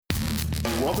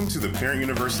Welcome to the Parent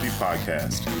University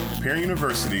podcast. Parent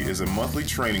University is a monthly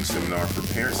training seminar for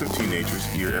parents of teenagers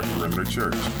here at Perimeter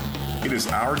Church. It is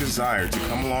our desire to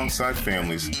come alongside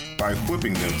families by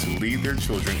equipping them to lead their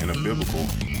children in a biblical,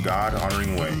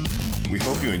 God-honoring way. We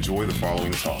hope you enjoy the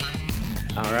following talk.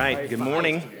 All right, good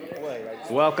morning.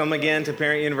 Welcome again to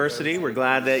Parent University. We're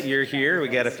glad that you're here. We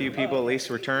got a few people at least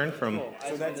returned from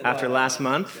after last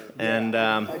month. And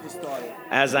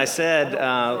as I said,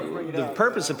 the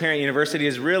purpose of Parent University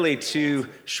is really to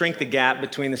shrink the gap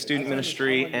between the student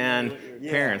ministry and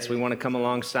parents. We want to come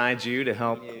alongside you to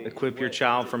help equip your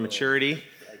child for maturity.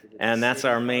 And that's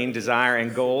our main desire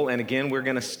and goal. And again, we're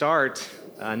going to start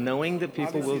knowing that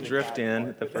people will drift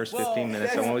in the first 15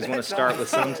 minutes. I always want to start with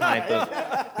some type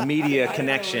of media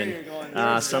connection,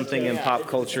 something in pop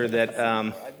culture that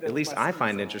at least I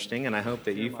find interesting, and I hope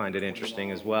that you find it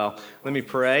interesting as well. Let me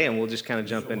pray, and we'll just kind of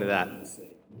jump into that.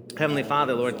 Heavenly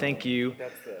Father, Lord, thank you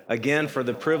again for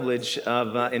the privilege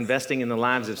of investing in the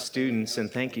lives of students, and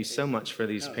thank you so much for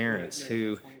these parents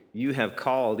who you have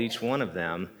called, each one of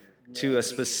them, to a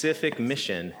specific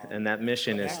mission, and that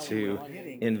mission is to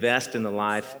invest in the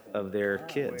life of their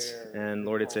kids. And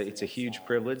Lord, it's a huge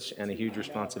privilege and a huge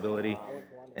responsibility,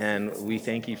 and we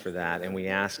thank you for that, and we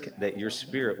ask that your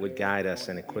Spirit would guide us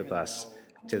and equip us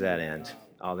to that end.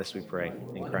 All this we pray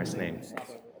in Christ's name.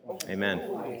 Amen.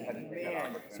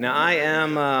 Now, I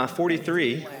am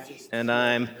 43, and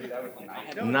I'm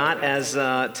not as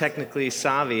technically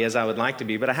savvy as I would like to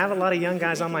be, but I have a lot of young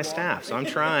guys on my staff, so I'm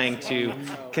trying to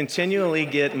continually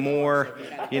get more,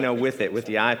 with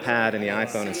the iPad and the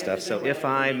iPhone and stuff. So if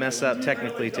I mess up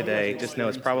technically today, just know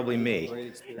it's probably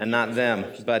me and not them.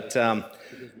 But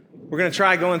we're going to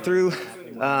try going through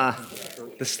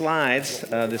the slides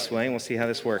this way, and we'll see how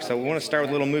this works. So we want to start with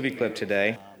a little movie clip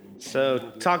today. So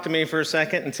talk to me for a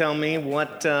second and tell me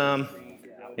what...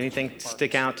 anything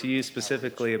stick out to you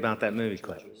specifically about that movie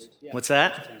clip? What's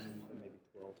that?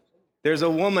 There's a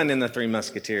woman in The Three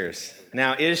Musketeers.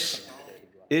 Now, is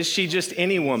she just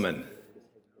any woman?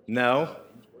 No.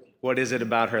 What is it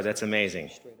about her that's amazing?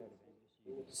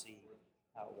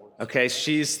 Okay,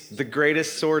 she's the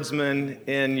greatest swordsman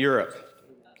in Europe,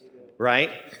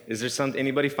 right? Is there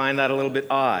anybody find that a little bit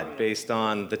odd based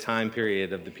on the time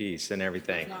period of the piece and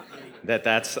everything?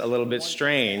 That's a little bit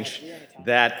strange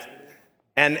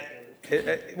And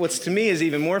what's to me is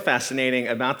even more fascinating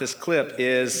about this clip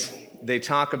is they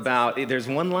talk about, there's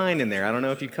one line in there, I don't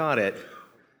know if you caught it,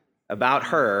 about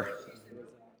her.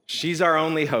 She's our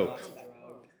only hope.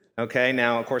 Okay,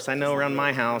 now, of course, I know around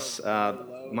my house,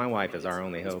 my wife is our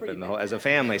only hope as a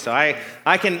family. So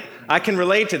I can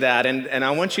relate to that, and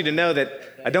I want you to know that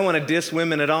I don't want to diss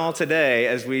women at all today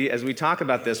as we talk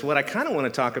about this. What I kind of want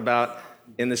to talk about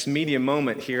in this media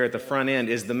moment here at the front end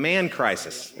is the man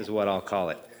crisis, is what I'll call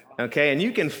it. Okay, and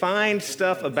you can find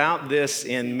stuff about this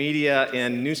in media,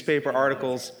 in newspaper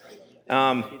articles,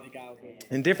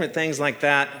 and different things like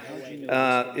that.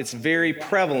 It's very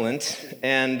prevalent,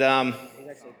 and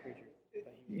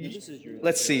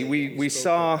let's see, we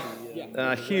saw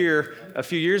here a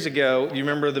few years ago, you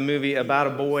remember the movie About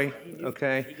a Boy,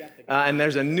 okay? And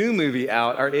there's a new movie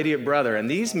out, Our Idiot Brother, and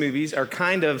these movies are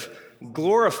kind of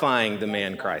glorifying the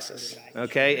man crisis,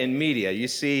 okay, in media. You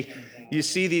see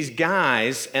these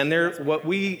guys, and they're what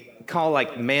we call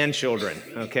like man children,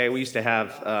 okay? We used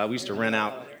to rent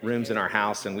out rooms in our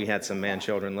house, and we had some man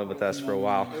children live with us for a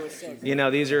while.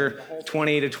 These are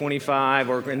 20 to 25,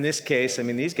 or in this case,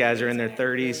 these guys are in their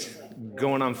 30s,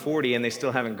 going on 40, and they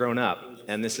still haven't grown up.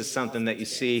 And this is something that you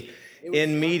see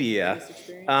in media.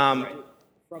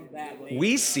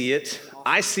 We see it.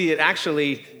 I see it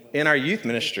actually in our youth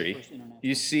ministry.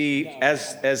 You see,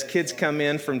 as kids come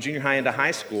in from junior high into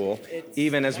high school,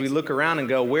 even as we look around and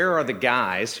go, where are the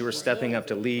guys who are stepping up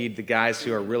to lead, the guys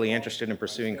who are really interested in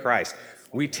pursuing Christ?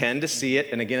 We tend to see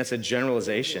it, and again, it's a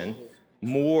generalization,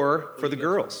 more for the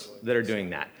girls that are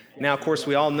doing that. Now, of course,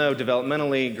 we all know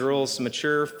developmentally girls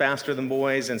mature faster than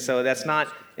boys, and so that's not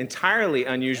entirely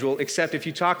unusual, except if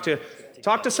you talk to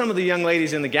some of the young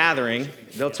ladies in the gathering,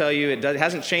 they'll tell you it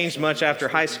hasn't changed much after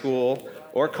high school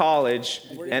or college,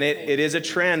 and it is a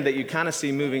trend that you kind of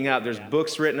see moving up. There's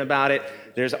books written about it.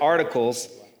 There's articles.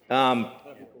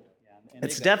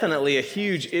 It's definitely a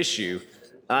huge issue.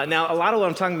 Now, a lot of what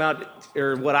I'm talking about,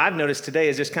 or what I've noticed today,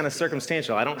 is just kind of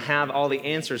circumstantial. I don't have all the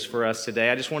answers for us today.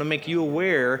 I just want to make you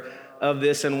aware of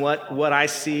this and what I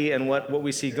see and what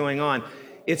we see going on.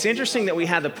 It's interesting that we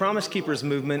had the Promise Keepers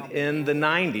movement in the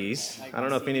 90s. I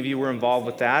don't know if any of you were involved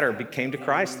with that or came to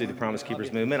Christ through the Promise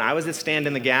Keepers movement. I was at Stand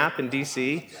in the Gap in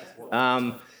D.C.,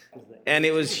 and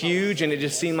it was huge, and it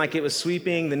just seemed like it was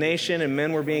sweeping the nation, and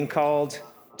men were being called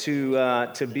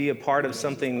to be a part of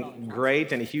something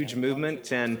great and a huge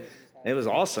movement, and it was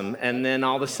awesome. And then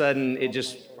all of a sudden, it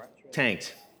just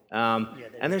tanked.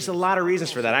 And there's a lot of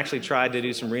reasons for that. I actually tried to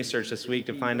do some research this week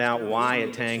to find out why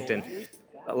it tanked, and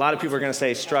a lot of people are going to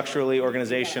say structurally,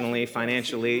 organizationally,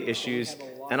 financially issues,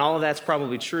 and all of that's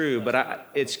probably true, but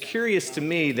it's curious to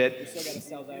me that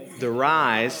the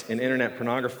rise in internet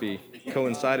pornography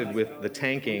coincided with the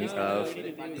tanking of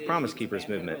the Promise Keepers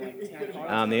movement.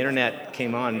 The internet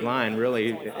came online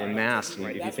really en masse,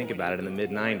 if you think about it, in the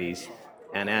mid-'90s,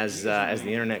 and as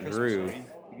the internet grew,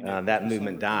 that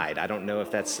movement died. I don't know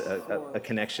if that's a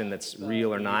connection that's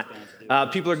real or not.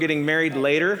 People are getting married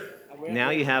later.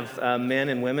 Now you have men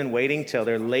and women waiting till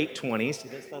their late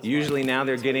 20s. Usually now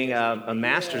they're getting a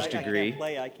master's degree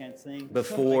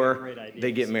before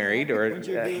they get married, or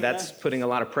that's putting a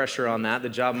lot of pressure on that, the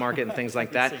job market and things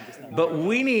like that. But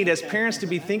we need, as parents, to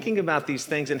be thinking about these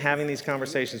things and having these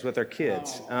conversations with our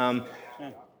kids.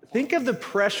 Think of the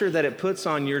pressure that it puts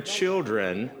on your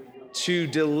children to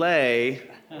delay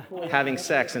having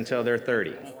sex until they're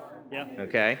 30.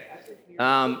 Okay?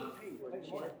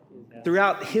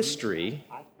 Throughout history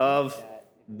of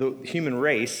the human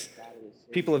race,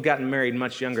 people have gotten married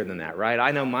much younger than that, right?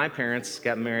 I know my parents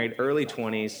got married early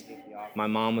 20s. My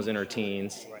mom was in her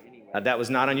teens. That was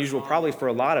not unusual probably for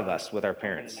a lot of us with our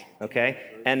parents, okay?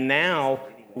 And now,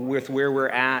 with where we're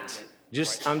at,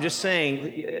 I'm just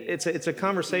saying, it's a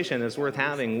conversation that's worth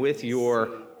having with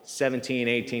your 17,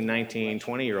 18, 19,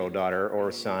 20-year-old daughter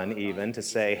or son even, to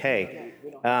say, hey,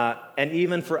 and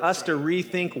even for us to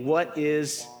rethink what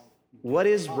is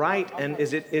right, and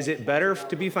is it better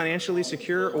to be financially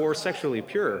secure or sexually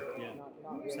pure?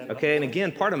 Okay, and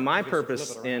again, part of my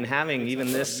purpose in having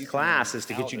even this class is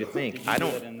to get you to think. I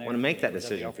don't want to make that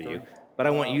decision for you, but I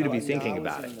want you to be thinking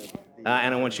about it.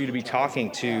 And I want you to be talking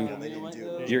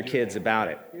to your kids about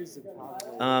it.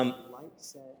 I'm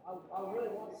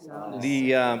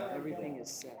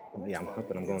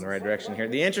hoping I'm going the right direction here.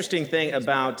 The interesting thing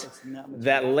about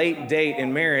that late date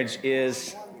in marriage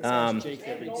is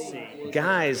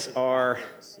guys are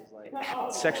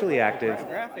sexually active.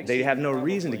 They have no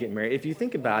reason to get married. If you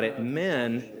think about it,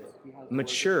 men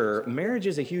mature. Marriage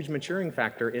is a huge maturing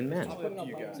factor in men,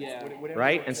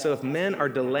 right? And so if men are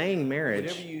delaying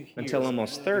marriage until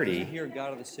almost 30,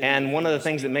 and one of the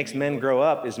things that makes men grow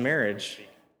up is marriage,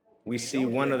 we see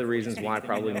one of the reasons why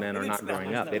probably men are not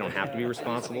growing up. They don't have to be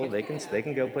responsible. They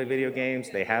can go play video games.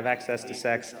 They have access to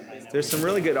sex. There's some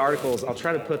really good articles. I'll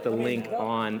try to put the link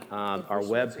on our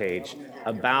webpage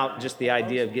about just the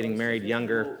idea of getting married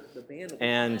younger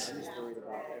and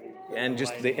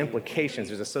just the implications.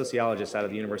 There's a sociologist out of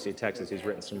the University of Texas who's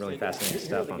written some really fascinating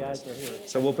stuff on this.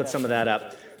 So we'll put some of that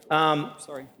up.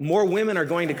 More women are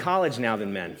going to college now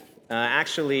than men.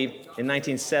 Actually, in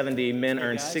 1970, men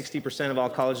earned 60% of all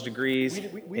college degrees.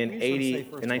 In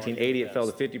 1980, it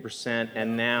fell to 50%,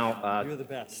 and now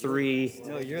 3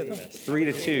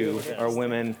 to 2 are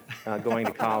women going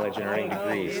to college and earning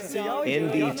degrees.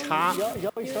 In the top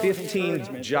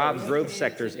 15 job growth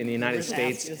sectors in the United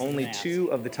States, only 2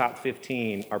 of the top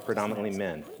 15 are predominantly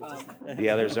men. The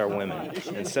others are women.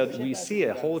 And so we see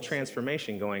a whole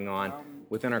transformation going on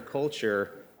within our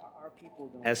culture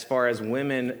as far as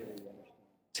women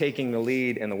taking the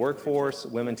lead in the workforce,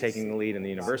 women taking the lead in the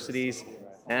universities.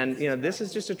 And, this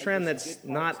is just a trend that's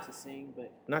not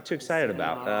too excited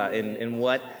about in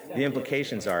what the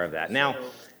implications are of that. Now,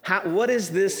 what does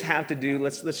this have to do?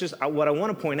 Let's just, what I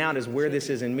want to point out is where this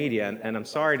is in media. And I'm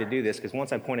sorry to do this, because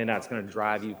once I point it out, it's going to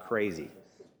drive you crazy.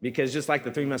 Because just like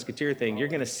the Three Musketeer thing, you're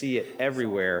going to see it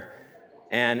everywhere,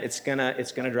 and it's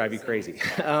gonna drive you crazy.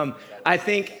 I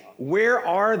think, where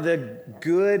are the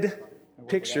good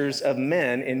pictures of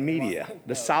men in media,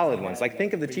 the solid ones? Like,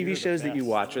 think of the TV shows that you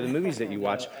watch or the movies that you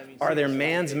watch. Are there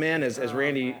man's men, as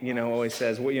Randy always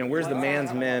says? Where's the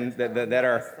man's men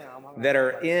that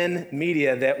are in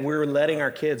media that we're letting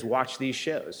our kids watch these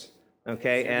shows?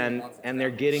 Okay, and they're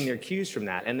getting their cues from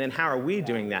that. And then how are we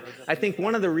doing that? I think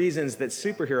one of the reasons that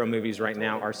superhero movies right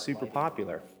now are super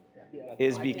popular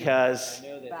is because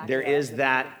there is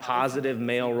that positive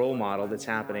male role model that's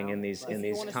happening in these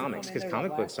comics, because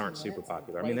comic books aren't super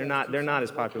popular. I mean, they're not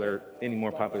as popular, any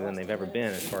more popular than they've ever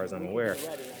been, as far as I'm aware.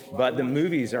 But the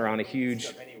movies are on a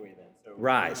huge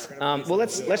rise. Well,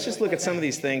 let's just look at some of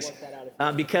these things,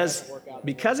 because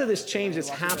of this change that's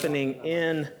happening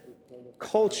in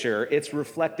culture, it's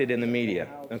reflected in the media.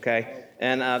 Okay,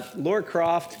 and Lara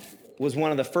Croft was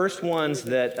one of the first ones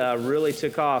that really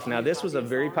took off. Now, this was a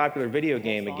very popular video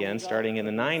game, again, starting in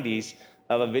the 90s,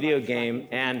 of a video game,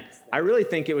 and I really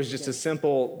think it was just a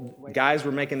simple, guys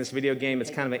were making this video game, it's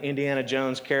kind of an Indiana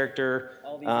Jones character,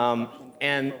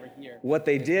 and what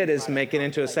they did is make it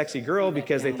into a sexy girl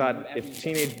because they thought if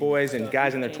teenage boys and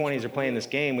guys in their 20s are playing this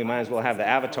game, we might as well have the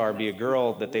avatar be a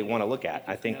girl that they want to look at.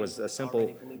 I think was a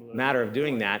simple matter of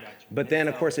doing that. But then,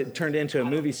 of course, it turned into a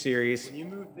movie series,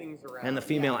 and the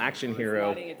female action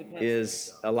hero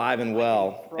is alive and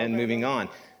well and moving on.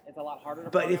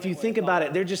 But if you think about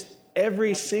it, they're just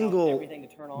every single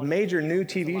major new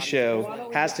TV show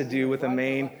has to do with a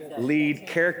main lead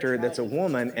character that's a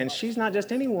woman, and she's not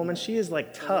just any woman, she is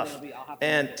like tough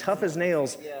and tough as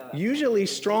nails, usually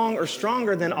strong or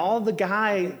stronger than all the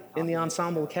guy in the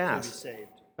ensemble cast.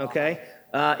 Okay?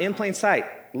 In Plain Sight,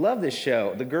 love this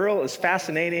show. The girl is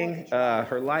fascinating.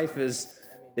 Her life is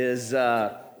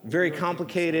very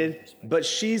complicated, but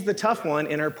she's the tough one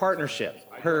in her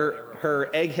partnership. Her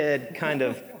egghead kind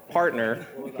of partner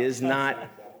is not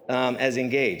as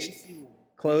engaged.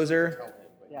 Closer.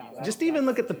 Just even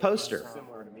look at the poster.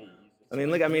 Or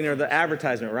the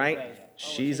advertisement, right?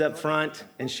 She's up front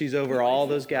and she's over all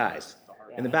those guys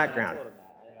in the background.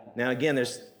 Now again,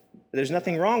 there's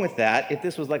nothing wrong with that if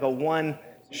this was like a one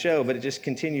show, but it just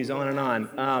continues on and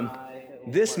on.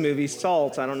 This movie,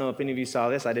 Salt, I don't know if any of you saw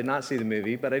this. I did not see the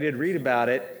movie, but I did read about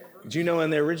it. Do you know in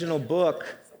the original book,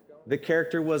 the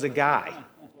character was a guy?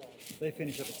 They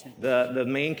finish up at 10. The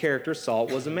main character,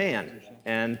 Salt, was a man,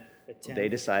 and they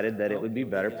decided that it would be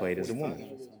better played as a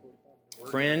woman.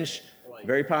 Fringe,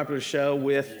 very popular show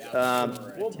with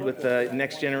the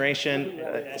next generation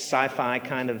sci-fi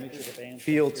kind of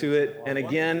feel to it. And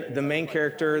again, the main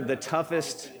character, the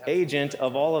toughest agent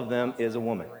of all of them, is a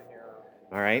woman.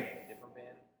 All right?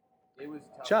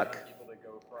 Chuck.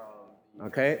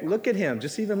 Okay, look at him.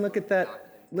 Just even look at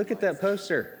that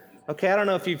poster. Okay, I don't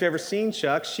know if you've ever seen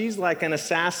Chuck. She's like an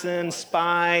assassin,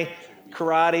 spy,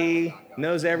 karate,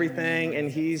 knows everything,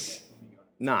 and he's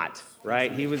not,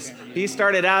 right? He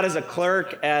started out as a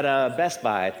clerk at Best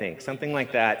Buy, I think, something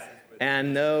like that,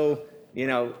 and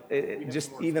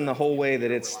just even the whole way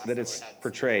that it's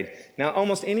portrayed. Now,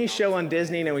 almost any show on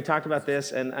Disney, and we talked about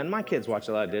this, and my kids watch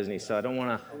a lot of Disney, so I don't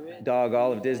want to dog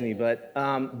all of Disney, but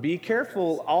be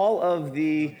careful. All of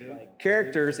the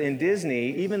characters in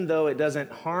Disney, even though it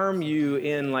doesn't harm you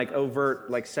in like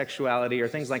overt like sexuality or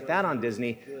things like that on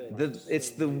Disney, it's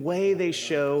the way they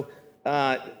show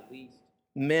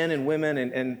men and women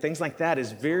and things like that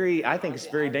I think it's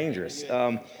very dangerous.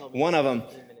 One of them,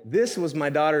 this was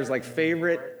my daughter's like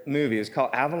favorite movie. It was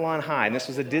called Avalon High, and this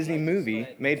was a Disney movie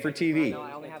made for TV.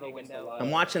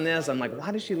 I'm watching this, I'm like,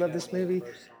 why does she love this movie?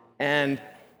 And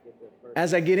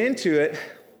as I get into it,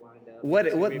 what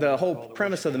the whole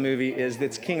premise of the movie is that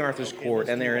it's King Arthur's court,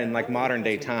 and they're in like modern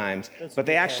day times, but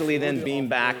they actually then beam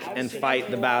back and fight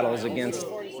the battles against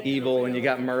evil, and you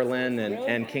got Merlin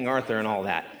and King Arthur and all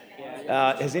that.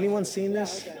 Has anyone seen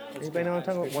this? Anybody know what I'm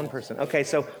talking about? One person. Okay,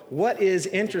 so what is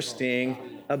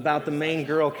interesting about the main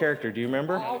girl character? Do you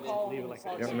remember? You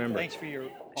don't remember. Thanks for your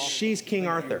She's King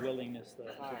Arthur. willingness to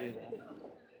do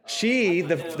that. She,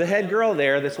 the head girl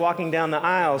there that's walking down the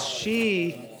aisle,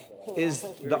 she is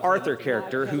the Arthur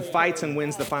character who fights and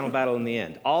wins the final battle in the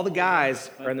end. All the guys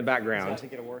are in the background,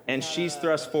 and she's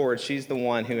thrust forward. She's the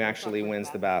one who actually wins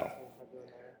the battle.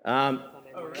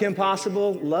 Kim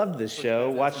Possible, loved this show,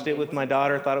 watched it with my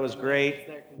daughter, thought it was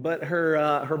great, but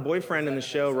her boyfriend in the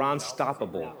show, Ron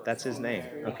Stoppable, that's his name.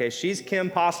 Okay, she's Kim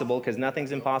Possible because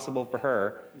nothing's impossible for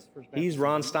her. He's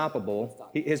Ron Stoppable.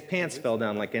 His pants fell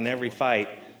down like in every fight.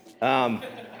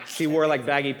 He wore like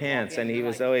baggy pants, and he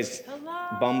was always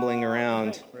bumbling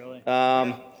around.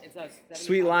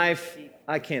 Sweet Life,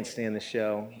 I can't stand the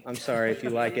show. I'm sorry if you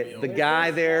like it. The guy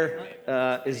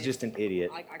there is just an idiot,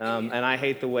 and I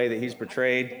hate the way that he's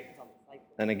portrayed.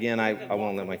 And again, I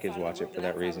won't let my kids watch it for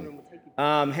that reason.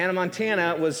 Hannah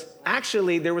Montana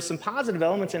there was some positive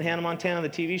elements in Hannah Montana, the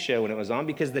TV show, when it was on,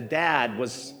 because the dad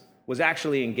was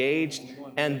actually engaged,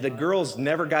 and the girls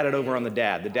never got it over on the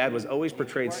dad. The dad was always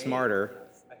portrayed smarter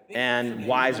and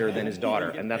wiser than his daughter,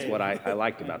 and that's what I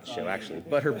liked about the show, actually.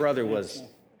 But her brother was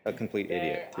a complete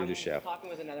idiot through the show,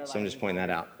 so I'm just pointing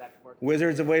that out.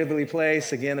 Wizards of Waverly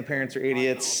Place, again, the parents are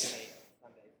idiots.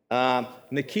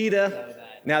 Nikita.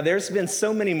 Now, there's been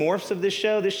so many morphs of this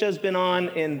show. This show's been on,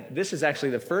 and this is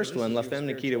actually the first one, La Femme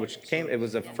Nikita, it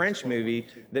was a French movie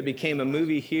that became a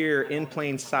movie here in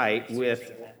Plain Sight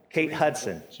with Kate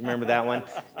Hudson. Do you remember that one?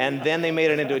 And then they made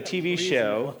it into a TV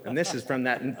show, and this is from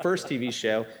that first TV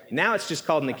show. Now it's just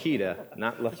called Nikita,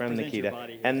 not La Femme Nikita.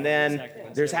 And then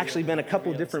there's actually been a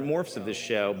couple different morphs of this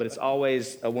show, but it's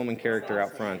always a woman character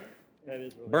out front.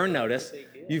 Burn Notice.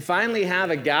 You finally have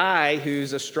a guy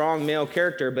who's a strong male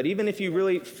character, but even if you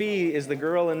really, Fee is the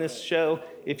girl in this show.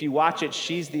 If you watch it,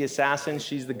 she's the assassin,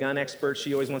 she's the gun expert.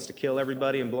 She always wants to kill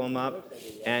everybody and blow them up,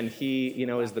 and he,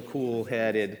 is the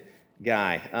cool-headed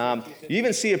guy. You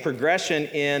even see a progression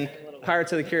in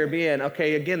Pirates of the Caribbean.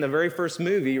 Okay, again, the very first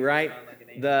movie, right?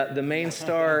 The main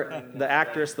star, the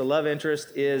actress, the love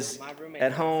interest is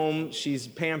at home. She's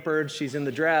pampered. She's in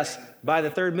the dress. By the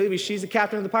third movie, she's the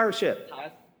captain of the pirate ship.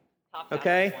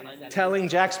 Okay? Telling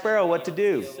Jack Sparrow what to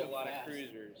do.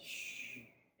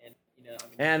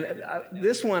 And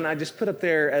this one I just put up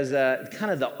there as a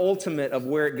kind of the ultimate of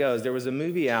where it goes. There was a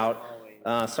movie out.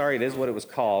 Sorry, it is what it was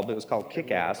called, but it was called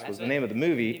Kick-Ass, was the name of the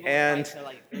movie. And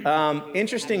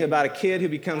interesting about a kid who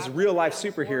becomes real-life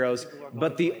superheroes,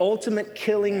 but the ultimate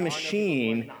killing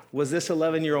machine was this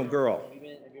 11-year-old girl.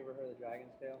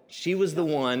 She was the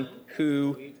one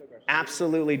who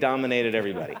absolutely dominated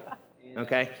everybody,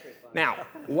 okay? Now,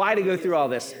 why to go through all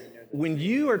this? When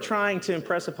you are trying to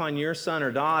impress upon your son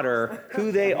or daughter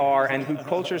who they are and who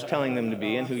culture's telling them to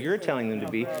be and who you're telling them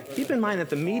to be, keep in mind that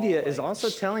the media is also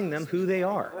telling them who they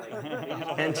are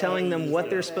and telling them what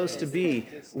they're supposed to be.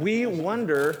 We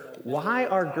wonder, why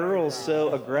are girls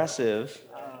so aggressive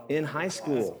in high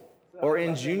school or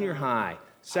in junior high,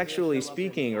 sexually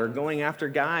speaking, or going after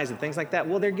guys and things like that?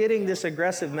 Well, they're getting this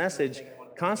aggressive message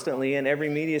constantly in every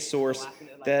media source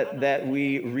that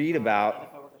we read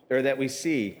about or that we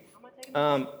see.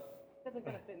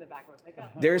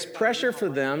 There's pressure for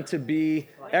them to be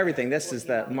everything. This is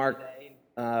that Mark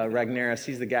Ragnaris.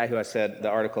 He's the guy who I said the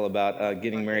article about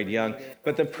getting married young.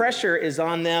 But the pressure is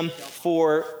on them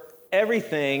for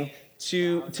everything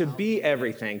to be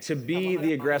everything, to be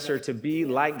the aggressor, to be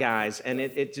like guys. And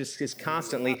it just is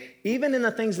constantly, even in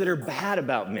the things that are bad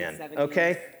about men,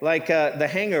 okay? Like The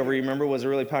Hangover, you remember, was a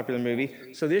really popular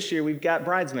movie. So this year we've got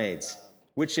Bridesmaids,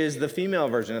 which is the female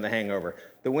version of The Hangover.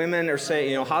 The women are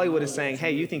saying, Hollywood is saying,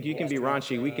 hey, you think you can be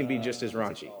raunchy, we can be just as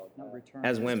raunchy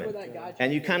as women.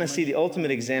 And you kind of see the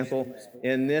ultimate example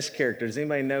in this character. Does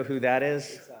anybody know who that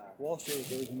is? Wall Street,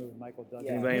 there was a movie with Michael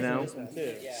Douglas. Anybody know?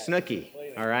 Snooki,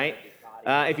 all right?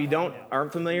 If you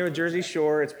aren't familiar with Jersey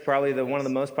Shore, it's probably one of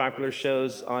the most popular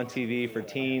shows on TV for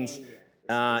teens.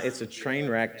 It's a train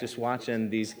wreck just watching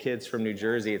these kids from New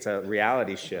Jersey. It's a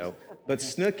reality show. But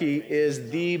Snooki is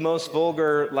the most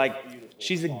vulgar,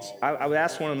 I would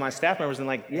ask one of my staff members,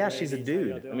 and yeah, she's a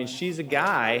dude. I mean, she's a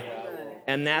guy,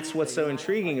 and that's what's so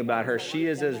intriguing about her. She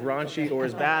is as raunchy or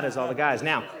as bad as all the guys.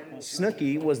 Now,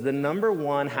 Snooki was the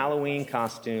 #1 Halloween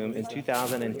costume in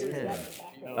 2010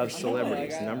 of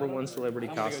celebrities. #1 celebrity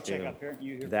costume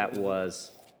that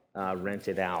was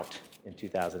rented out in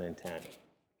 2010.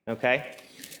 Okay?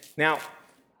 Now,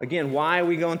 again, why are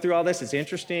we going through all this? It's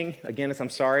interesting. Again, I'm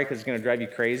sorry because it's going to drive you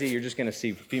crazy. You're just going to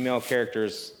see female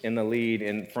characters in the lead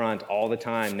in front all the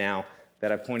time now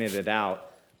that I pointed it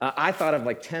out. I thought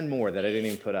of 10 more that I didn't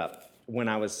even put up when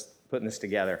I was putting this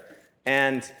together.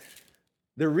 And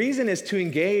the reason is to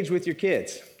engage with your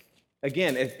kids.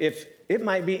 Again, if it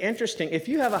might be interesting. If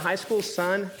you have a high school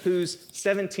son who's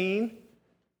 17,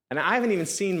 and I haven't even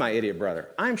seen My Idiot Brother,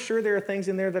 I'm sure there are things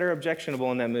in there that are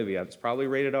objectionable in that movie. It's probably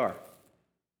rated R.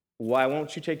 Why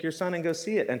won't you take your son and go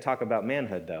see it and talk about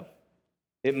manhood, though?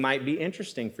 It might be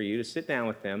interesting for you to sit down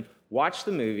with him, watch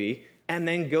the movie, and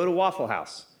then go to Waffle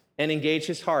House and engage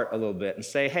his heart a little bit and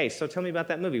say, hey, so tell me about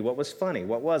that movie. What was funny?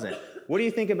 What wasn't? What do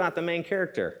you think about the main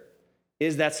character?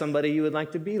 Is that somebody you would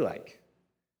like to be like?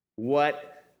 What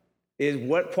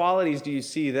qualities do you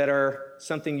see that are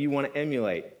something you want to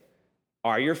emulate?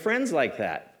 Are your friends like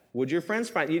that? Would your friends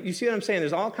find... You see what I'm saying?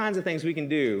 There's all kinds of things we can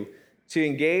do to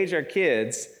engage our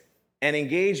kids and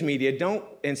engage media. Don't,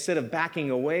 instead of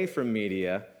backing away from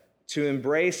media, to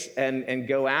embrace and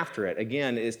go after it.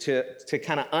 Again, is to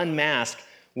kind of unmask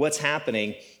what's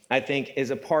happening, I think, is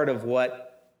a part of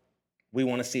what we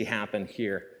want to see happen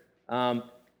here.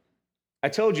 I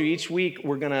told you each week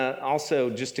we're going to also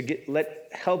just to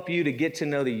help you to get to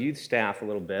know the youth staff a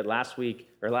little bit. Last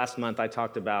month I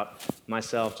talked about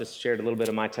myself, just shared a little bit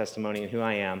of my testimony and who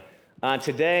I am.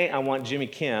 Today I want Jimmy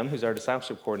Kim, who's our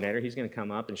discipleship coordinator. He's going to come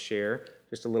up and share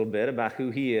just a little bit about who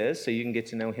he is, so you can get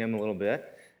to know him a little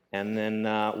bit, and then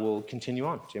we'll continue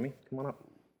on. Jimmy, come on up.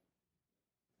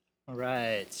 All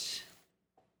right.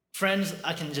 Friends,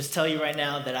 I can just tell you right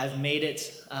now that I've made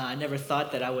it. I never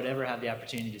thought that I would ever have the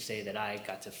opportunity to say that I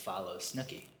got to follow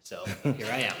Snooki. So here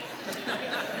I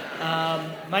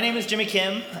am. My name is Jimmy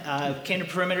Kim. I came to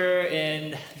Perimeter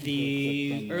in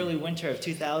the early winter of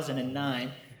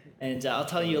 2009. And I'll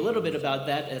tell you a little bit about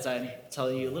that as I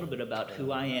tell you a little bit about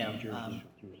who I am.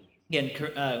 Again,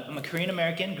 I'm a Korean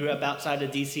American, grew up outside the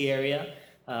D.C. area.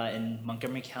 in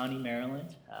Montgomery County,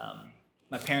 Maryland.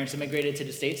 My parents immigrated to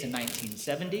the States in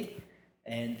 1970,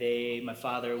 and my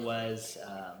father was,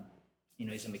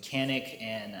 he's a mechanic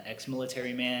and an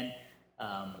ex-military man.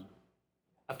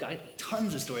 I've got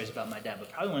tons of stories about my dad, but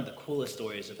probably one of the coolest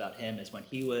stories about him is when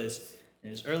he was in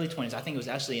his early 20s. I think it was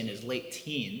actually in his late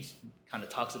teens. Kind of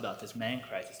talks about this man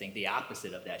crisis thing, the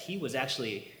opposite of that. He was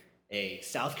actually a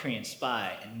South Korean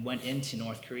spy and went into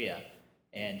North Korea,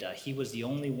 and he was the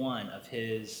only one of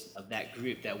that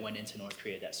group that went into North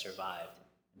Korea that survived.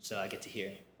 And so I get to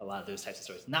hear a lot of those types of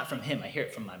stories. Not from him, I hear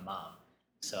it from my mom.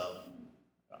 So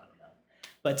I don't know.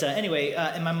 But anyway,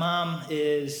 and my mom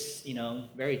is,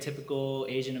 very typical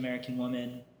Asian American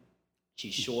woman.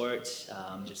 She's short,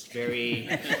 just very,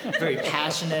 very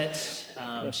passionate.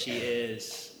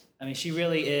 She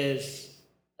really is,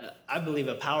 I believe,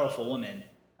 a powerful woman.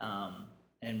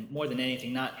 And more than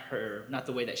anything, not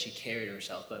the way that she carried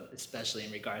herself, but especially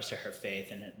in regards to her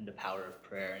faith and the power of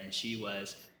prayer. And she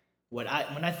was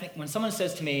when someone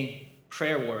says to me,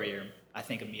 prayer warrior, I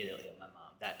think immediately of my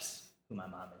mom. That's who my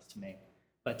mom is to me.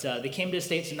 But they came to the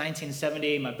States in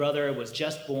 1970. My brother was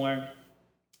just born,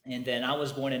 and then I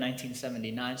was born in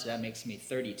 1979, so that makes me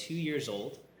 32 years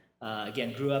old.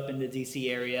 Again, grew up in the D.C.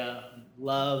 area,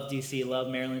 love D.C., love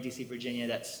Maryland, D.C., Virginia.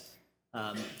 That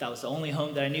was the only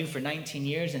home that I knew for 19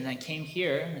 years, and I came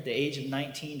here at the age of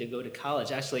 19 to go to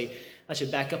college. Actually, I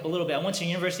should back up a little bit. I went to the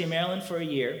University of Maryland for a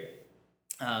year.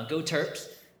 Go Terps.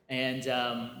 And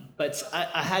but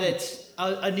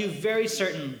I knew very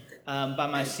certain by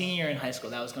my senior year in high school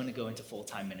that I was going to go into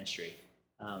full-time ministry.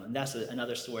 And that's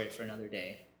another story for another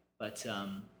day. But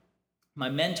my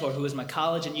mentor, who was my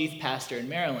college and youth pastor in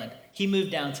Maryland, he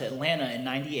moved down to Atlanta in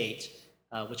 98,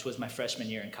 which was my freshman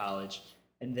year in college.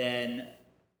 And then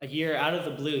a year out of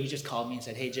the blue, he just called me and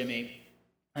said, "Hey, Jimmy,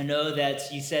 I know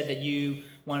that you said that you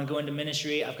want to go into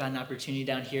ministry. I've got an opportunity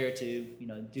down here to,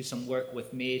 do some work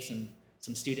with me,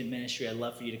 some student ministry. I'd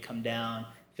love for you to come down,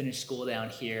 finish school down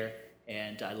here,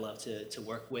 and I'd love to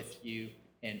work with you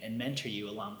and mentor you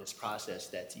along this process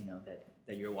that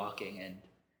you're walking." And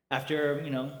after,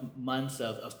 months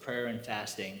of prayer and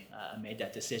fasting, I made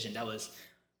that decision. That was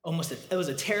it was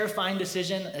a terrifying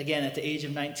decision. Again, at the age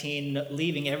of 19,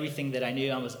 leaving everything that I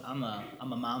knew. I'm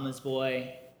a mama's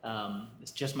boy.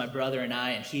 It's just my brother and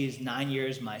I, and he's 9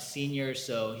 years my senior,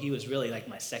 so he was really like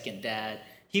my second dad.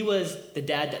 He was the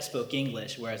dad that spoke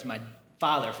English, whereas my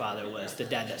father was the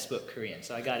dad that spoke Korean.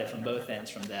 So I got it from both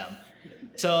ends from them.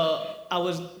 So I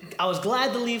was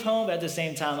glad to leave home, but at the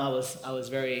same time, I was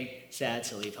very sad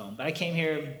to leave home. But I came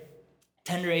here,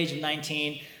 tender age of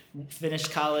 19,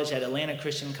 finished college at Atlanta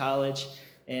Christian College,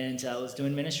 and I was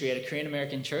doing ministry at a Korean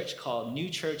American church called New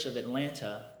Church of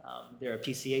Atlanta. They're a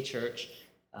PCA church.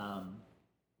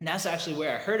 And that's actually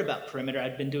where I heard about Perimeter.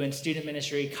 I'd been doing student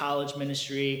ministry, college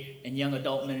ministry, and young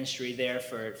adult ministry there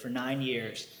for 9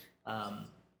 years.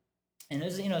 And it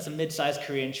was, it's a mid-sized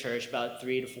Korean church, about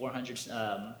 300 to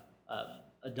 400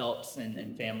 adults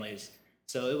and families.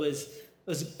 So it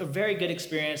was a very good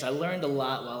experience. I learned a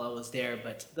lot while I was there,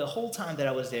 but the whole time that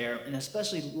I was there, and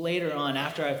especially later on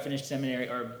after I finished seminary,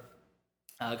 or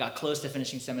got close to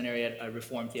finishing seminary at a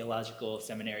Reformed Theological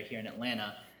Seminary here in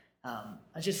Atlanta,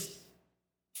 I just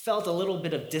felt a little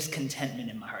bit of discontentment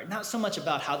in my heart. Not so much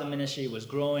about how the ministry was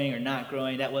growing or not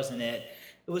growing, that wasn't it.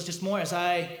 It was just more as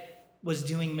I was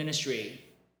doing ministry.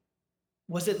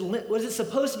 Was it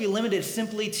supposed to be limited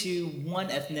simply to one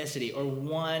ethnicity or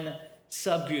one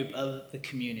subgroup of the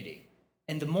community?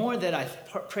 And the more that I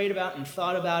prayed about and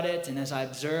thought about it, and as I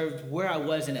observed where I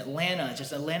was in Atlanta,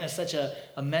 just Atlanta is such a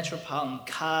metropolitan,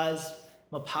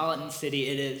 cosmopolitan city.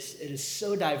 It is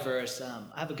so diverse.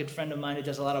 I have a good friend of mine who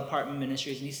does a lot of apartment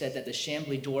ministries, and he said that the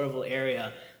Chambly-Dorville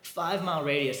area, 5-mile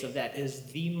radius of that, is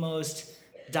the most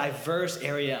diverse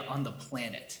area on the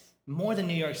planet. More than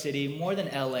New York City, more than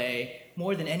LA,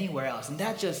 more than anywhere else. And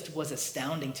that just was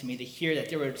astounding to me to hear that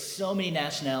there were so many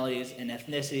nationalities and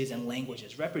ethnicities and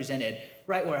languages represented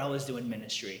right where I was doing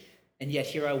ministry. And yet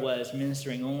here I was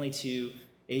ministering only to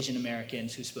Asian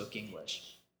Americans who spoke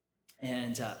English.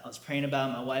 And I was praying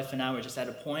about it. My wife and I were just at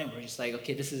a point where we're just like,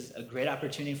 okay, this is a great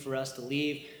opportunity for us to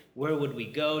leave. Where would we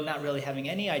go? Not really having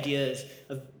any ideas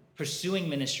of pursuing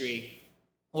ministry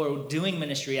or doing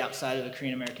ministry outside of the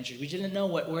Korean American church. We didn't know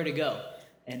where to go.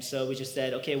 And so we just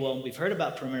said, okay, well, we've heard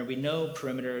about Perimeter. We know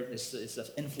Perimeter is an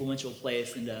influential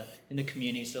place in the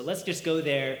community. So let's just go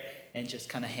there and just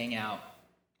kind of hang out,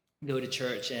 go to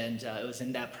church. And it was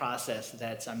in that process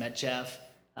that I met Jeff.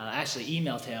 I actually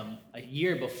emailed him a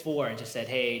year before and just said,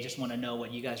 hey, just want to know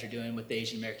what you guys are doing with the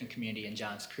Asian American community in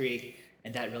Johns Creek.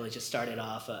 And that really just started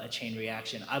off a chain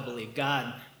reaction. I believe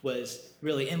God was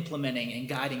really implementing and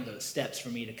guiding those steps for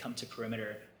me to come to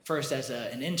Perimeter. First as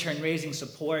an intern raising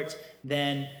support,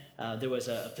 then there was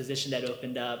a position that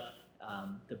opened up,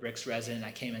 the Bricks resident.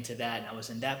 I came into that, and I was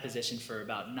in that position for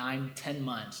about 9-10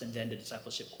 months, and then the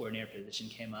discipleship coordinator position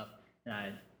came up, and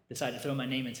I decided to throw my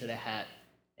name into the hat,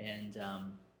 and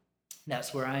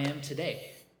that's where I am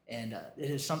today. And it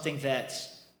is something that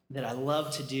I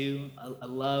love to do. I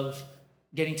love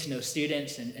getting to know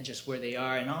students and just where they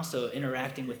are, and also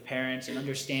interacting with parents and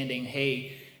understanding,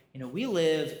 hey, we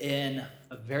live in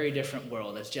a very different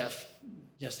world, as Jeff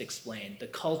just explained. The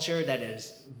culture that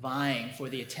is vying for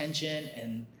the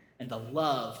attention and the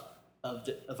love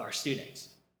of our students.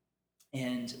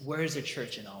 And where's the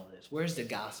church in all of this? Where's the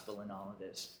gospel in all of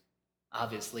this?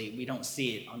 Obviously, we don't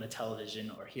see it on the television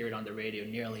or hear it on the radio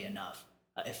nearly enough,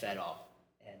 if at all.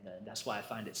 And that's why I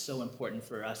find it so important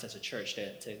for us as a church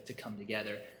to come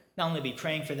together, not only be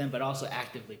praying for them, but also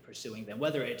actively pursuing them,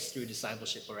 whether it's through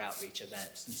discipleship or outreach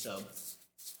events. And so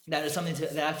that is something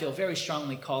that I feel very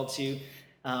strongly called to.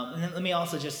 And then let me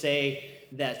also just say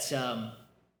that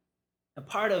a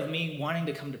part of me wanting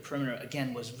to come to Perimeter,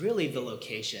 again, was really the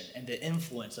location and the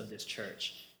influence of this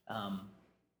church.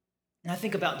 And I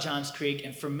think about Johns Creek,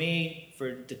 and for me,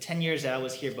 for the 10 years that I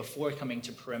was here before coming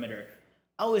to Perimeter,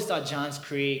 I always thought Johns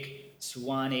Creek,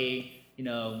 Suwannee,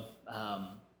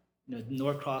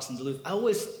 Norcross and Duluth, I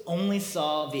always only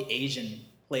saw the Asian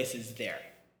places there.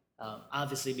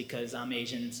 Obviously, because I'm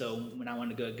Asian, so when I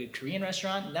wanted to go to a good Korean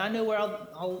restaurant, now I know where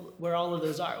all of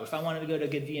those are. If I wanted to go to a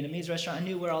good Vietnamese restaurant, I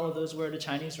knew where all of those were, the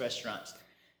Chinese restaurants.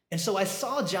 And so I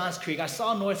saw Johns Creek, I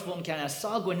saw North Fulton County, I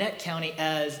saw Gwinnett County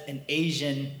as an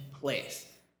Asian place.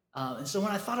 And so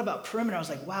when I thought about Perimeter, I was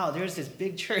like, wow, there's this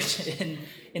big church in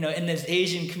this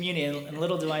Asian community, and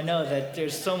little do I know that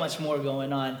there's so much more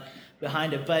going on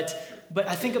behind it. But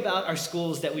I think about our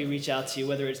schools that we reach out to,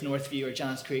 whether it's Northview or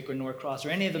Johns Creek or Norcross or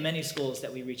any of the many schools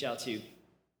that we reach out to.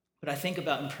 But I think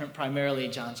about primarily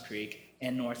Johns Creek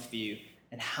and Northview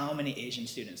and how many Asian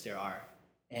students there are.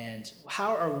 And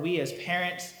how are we as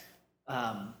parents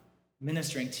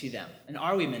ministering to them? And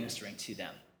are we ministering to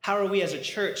them? How are we as a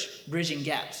church bridging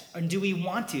gaps? Or do we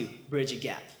want to bridge a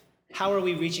gap? How are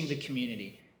we reaching the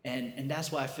community? And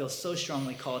that's why I feel so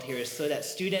strongly called here, is so that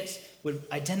students would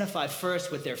identify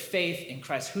first with their faith in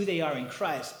Christ, who they are in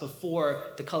Christ, before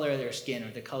the color of their skin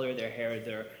or the color of their hair, or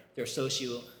their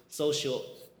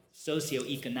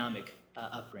socioeconomic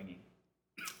upbringing.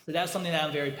 So that's something that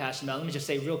I'm very passionate about. Let me just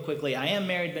say real quickly, I am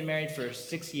married, been married for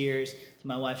 6 years to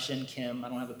my wife, Shin Kim. I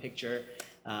don't have a picture,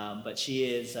 but she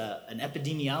is an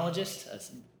epidemiologist, a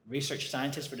research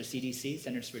scientist for the CDC,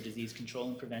 Centers for Disease Control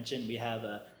and Prevention. We have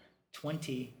a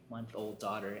 20-month-old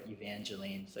daughter,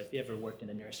 Evangeline. So if you ever worked in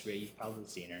the nursery, you've probably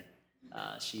seen her.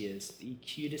 She is the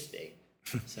cutest babe.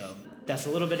 So that's a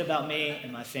little bit about me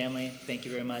and my family. Thank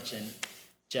you very much. And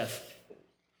Jeff.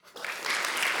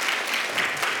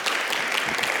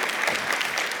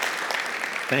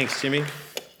 Thanks, Jimmy.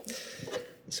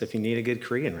 So if you need a good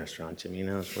Korean restaurant, Jimmy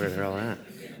knows where they're all at.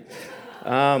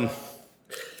 All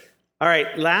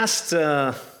right, last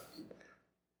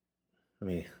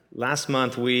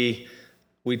month we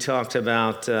talked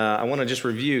about, I want to just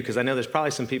review, because I know there's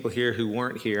probably some people here who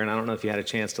weren't here, and I don't know if you had a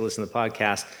chance to listen to the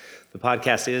podcast. The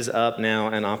podcast is up now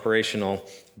and operational,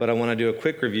 but I want to do a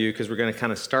quick review because we're going to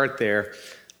kind of start there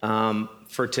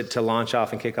to launch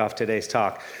off and kick off today's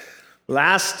talk.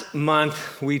 Last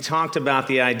month, we talked about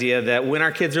the idea that when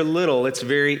our kids are little, it's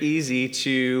very easy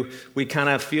we kind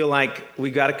of feel like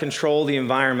we got to control the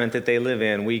environment that they live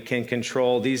in. We can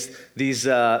control these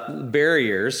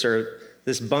barriers, or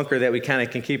this bunker that we kind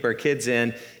of can keep our kids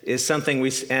in is something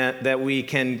that we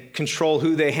can control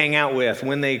who they hang out with,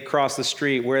 when they cross the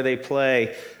street, where they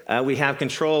play. We have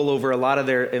control over a lot of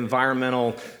their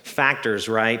environmental factors,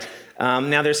 right?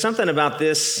 Now, there's something about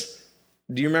this.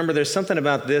 Do you remember there's something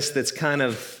about this that's kind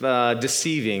of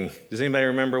deceiving? Does anybody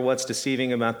remember what's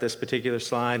deceiving about this particular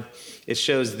slide? It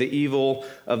shows the evil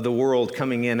of the world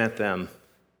coming in at them.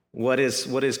 What's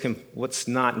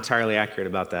not entirely accurate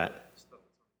about that?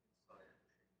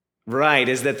 Right,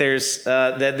 is that there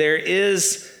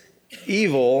is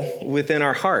evil within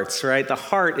our hearts, right? The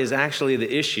heart is actually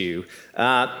the issue.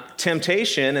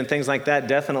 Temptation and things like that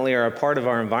definitely are a part of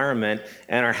our environment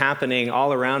and are happening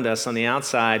all around us on the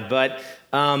outside, but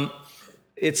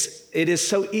it is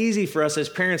so easy for us as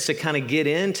parents to kind of get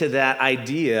into that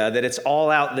idea that it's all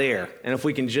out there. And if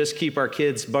we can just keep our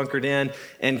kids bunkered in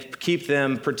and keep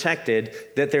them protected,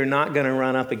 that they're not going to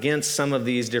run up against some of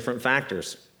these different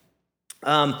factors.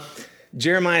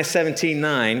 Jeremiah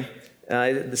 17:9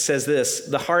 It says this: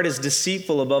 the heart is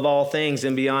deceitful above all things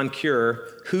and beyond cure.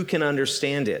 Who can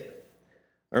understand it?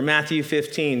 Or Matthew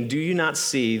 15, do you not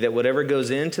see that whatever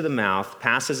goes into the mouth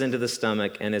passes into the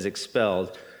stomach and is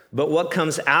expelled? But what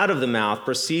comes out of the mouth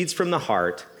proceeds from the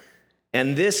heart,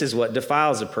 and this is what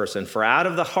defiles a person. For out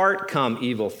of the heart come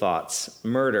evil thoughts,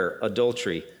 murder,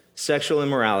 adultery, sexual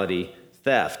immorality,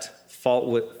 theft,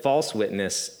 false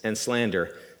witness, and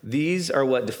slander. These are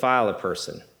what defile a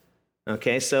person.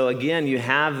 Okay, so again, you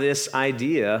have this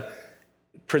idea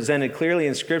presented clearly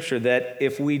in Scripture that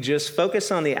if we just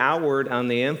focus on the outward, on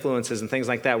the influences and things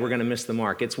like that, we're going to miss the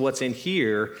mark. It's what's in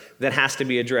here that has to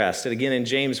be addressed. And again, in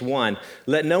James 1,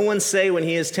 let no one say when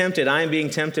he is tempted, I am being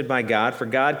tempted by God, for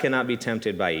God cannot be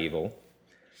tempted by evil.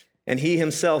 And he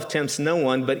himself tempts no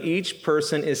one, but each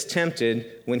person is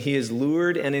tempted when he is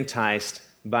lured and enticed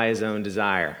by his own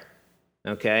desire.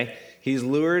 Okay? He's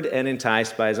lured and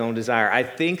enticed by his own desire. I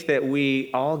think that we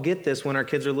all get this when our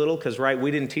kids are little because, right, we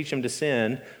didn't teach them to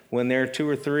sin. When they're 2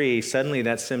 or 3, suddenly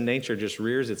that sin nature just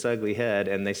rears its ugly head,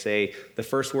 and they say the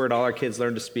first word all our kids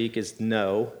learn to speak is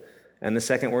no, and the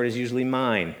second word is usually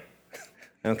mine.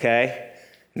 Okay?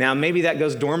 Now, maybe that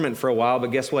goes dormant for a while, but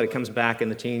guess what? It comes back in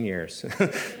the teen years.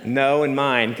 No and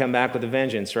mine come back with a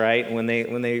vengeance, right? When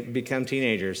they become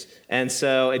teenagers. And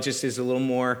so it just is a little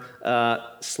more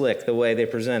slick the way they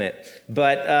present it.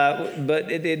 But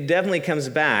it definitely comes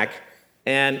back.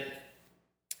 And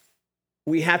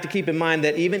we have to keep in mind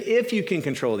that even if you can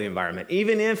control the environment,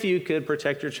 even if you could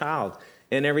protect your child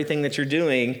in everything that you're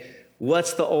doing,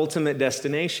 what's the ultimate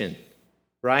destination,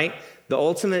 right? The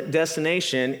ultimate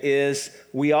destination is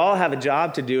we all have a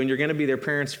job to do, and you're going to be their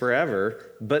parents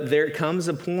forever, but there comes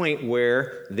a point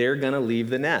where they're going to leave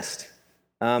the nest,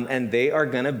 and they are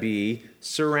going to be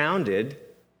surrounded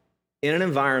in an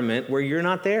environment where you're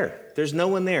not there. There's no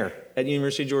one there at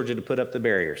University of Georgia to put up the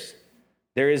barriers.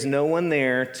 There is no one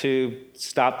there to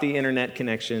stop the internet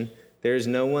connection. There's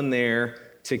no one there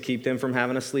to keep them from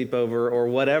having a sleepover or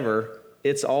whatever.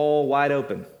 It's all wide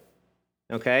open.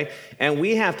 Okay? And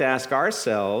we have to ask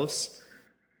ourselves,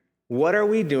 what are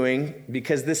we doing?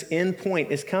 Because this end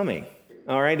point is coming.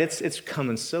 All right? It's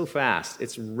coming so fast.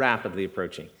 It's rapidly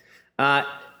approaching.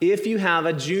 If you have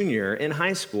a junior in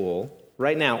high school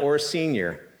right now or a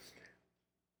senior,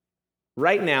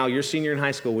 right now, your senior in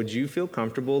high school, would you feel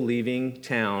comfortable leaving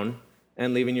town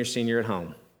and leaving your senior at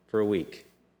home for a week?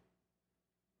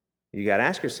 You got to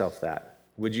ask yourself that.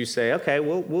 Would you say, okay,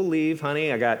 we'll leave, honey.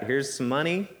 Here's some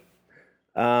money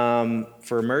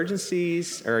for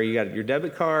emergencies, or you got your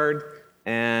debit card,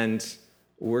 and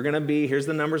we're going to here's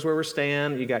the numbers where we're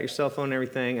staying. You got your cell phone and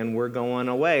everything, and we're going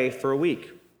away for a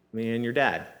week, me and your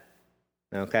dad.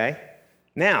 Okay?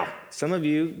 Now, some of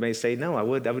you may say, no, I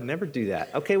would never do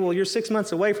that. Okay, well, you're 6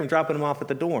 months away from dropping them off at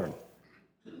the dorm.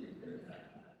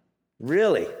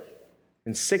 Really?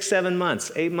 In 6, 7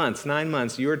 months, 8 months, 9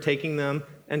 months, you are taking them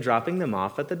and dropping them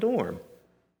off at the dorm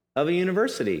of a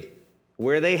university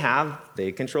where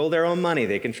they control their own money,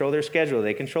 they control their schedule,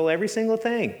 they control every single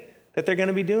thing that they're going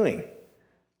to be doing.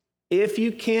 If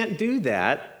you can't do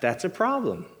that, that's a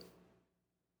problem.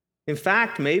 In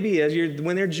fact, maybe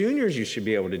when they're juniors, you should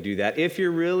be able to do that if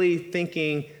you're really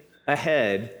thinking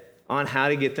ahead on how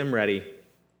to get them ready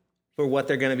for what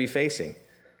they're going to be facing.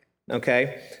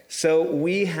 Okay? So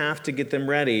we have to get them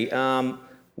ready.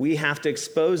 We have to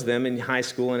expose them in high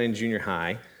school and in junior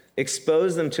high,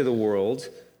 expose them to the world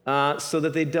so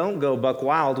that they don't go buck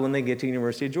wild when they get to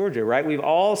University of Georgia, right? We've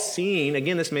all seen,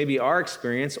 again, this may be our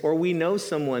experience, or we know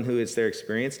someone who it's their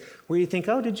experience, where you think,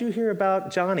 oh, did you hear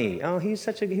about Johnny? Oh, he was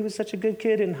such a good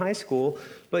kid in high school,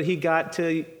 but he got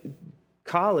to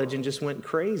college and just went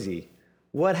crazy.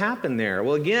 What happened there?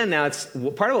 Well, again, now it's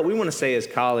part of what we want to say is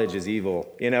college is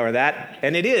evil, or that,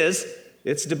 and it is.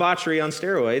 It's debauchery on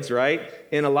steroids, right?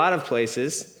 In a lot of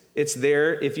places, it's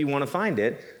there if you want to find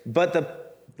it. But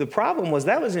the problem was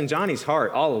that was in Johnny's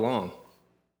heart all along.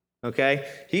 Okay,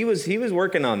 he was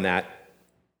working on that.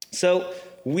 So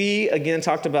we again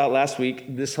talked about last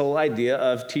week this whole idea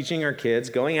of teaching our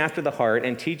kids, going after the heart,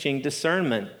 and teaching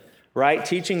discernment, right?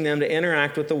 Teaching them to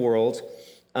interact with the world.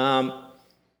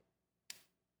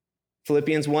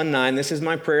 Philippians 1:9, this is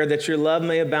my prayer, that your love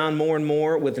may abound more and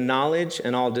more with knowledge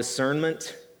and all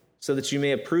discernment, so that you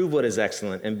may approve what is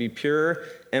excellent and be pure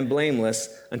and blameless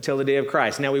until the day of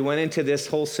Christ. Now, we went into this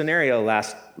whole scenario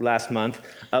last month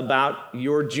about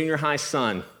your junior high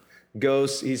son.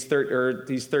 He's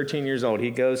 13 years old.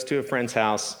 He goes to a friend's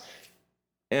house,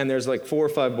 and there's like 4 or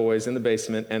 5 boys in the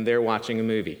basement, and they're watching a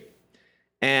movie.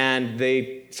 And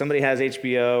somebody has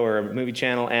HBO or a movie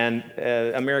channel, and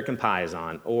American Pie is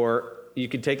on. Or you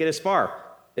could take it as far.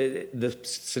 The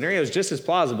scenario is just as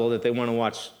plausible that they want to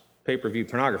watch pay-per-view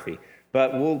pornography.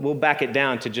 But we'll back it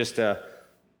down to just an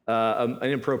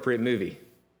inappropriate movie,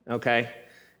 okay?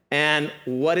 And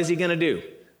what is he going to do?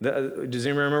 Does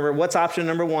anyone remember? What's option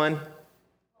number 1?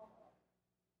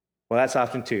 Well, that's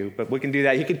option 2, but we can do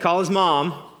that. He could call his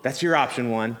mom. That's your option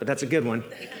 1, but that's a good one.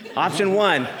 Option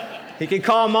 1, he could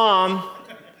call mom.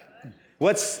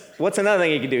 What's another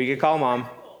thing he could do? He could call mom.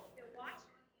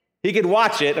 He could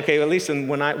watch it. Okay, at least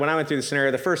when I went through the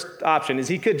scenario, the first option is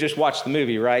he could just watch the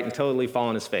movie, right, and totally fall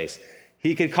on his face.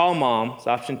 He could call mom. It's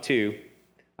option 2.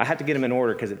 I have to get them in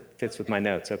order because it fits with my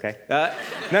notes, okay?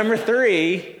 Number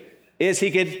 3 is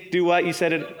he could do what? You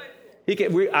said it.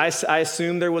 I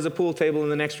assume there was a pool table in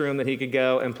the next room that he could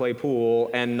go and play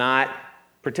pool and not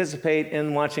participate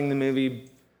in watching the movie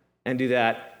and do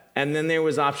that. And then there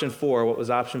was option 4. What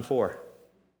was option 4?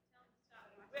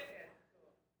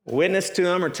 Witness to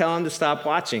them or tell them to stop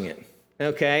watching it,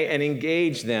 okay, and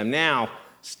engage them. Now,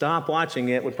 stop watching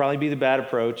it would probably be the bad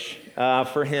approach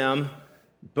for him,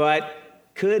 but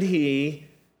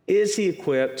is he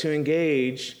equipped to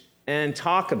engage and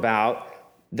talk about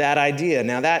that idea?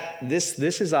 Now, this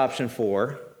is option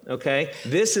 4, okay?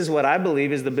 This is what I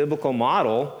believe is the biblical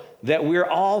model that we're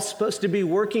all supposed to be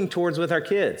working towards with our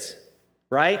kids,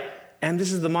 right? And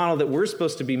this is the model that we're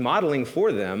supposed to be modeling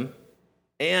for them,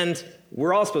 and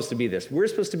we're all supposed to be this. We're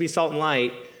supposed to be salt and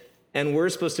light, and we're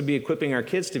supposed to be equipping our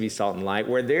kids to be salt and light,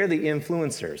 where they're the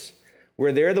influencers,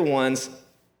 where they're the ones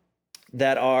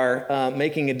that are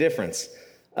making a difference.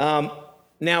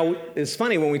 Now, it's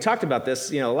funny, when we talked about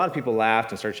this, a lot of people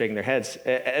laughed and started shaking their heads,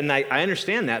 and I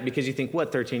understand that because you think,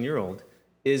 what 13-year-old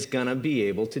is going to be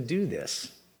able to do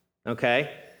this,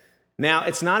 okay? Now,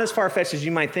 it's not as far-fetched as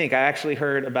you might think. I actually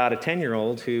heard about a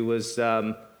 10-year-old who was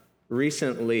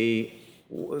recently,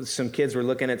 some kids were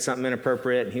looking at something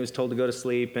inappropriate, and he was told to go to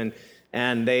sleep,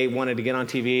 and they wanted to get on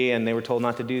TV, and they were told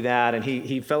not to do that, and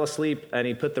he fell asleep, and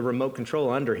he put the remote control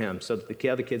under him so that the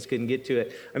other kids couldn't get to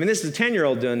it. I mean, this is a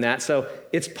 10-year-old doing that, so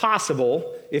it's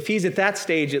possible. If he's at that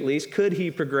stage at least, could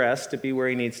he progress to be where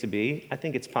he needs to be? I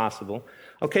think it's possible.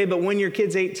 Okay, but when your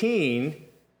kid's 18,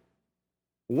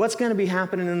 what's going to be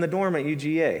happening in the dorm at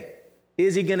UGA?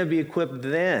 Is he going to be equipped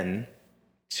then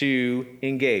to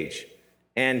engage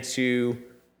and to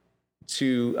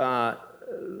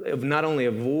not only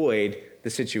avoid the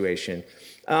situation?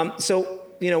 So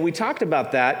we talked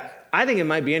about that. I think it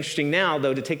might be interesting now,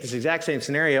 though, to take this exact same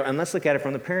scenario and let's look at it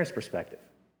from the parent's perspective.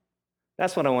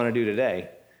 That's what I want to do today,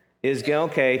 is go,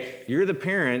 okay, you're the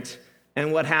parent,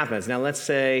 and what happens? Now, let's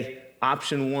say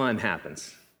option 1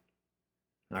 happens.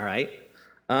 All right?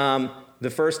 The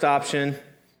first option,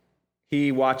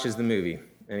 he watches the movie,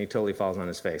 and he totally falls on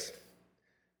his face.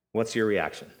 What's your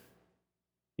reaction?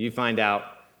 You find out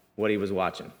what he was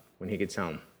watching when he gets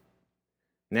home.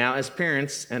 Now, as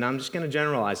parents, and I'm just going to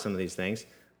generalize some of these things,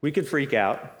 we could freak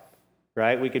out,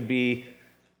 right? We could be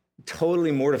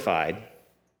totally mortified.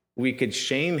 We could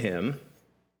shame him.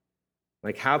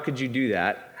 Like, how could you do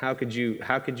that? How could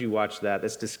you watch that?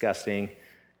 That's disgusting.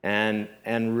 And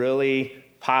really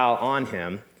pile on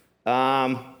him.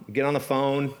 Get on the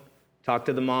phone, talk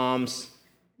to the moms,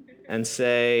 and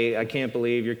say, I can't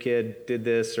believe your kid did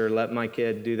this, or let my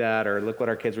kid do that, or look what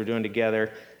our kids were doing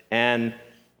together. And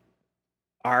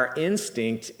our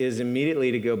instinct is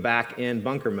immediately to go back in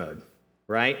bunker mode,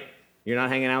 right? You're not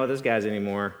hanging out with those guys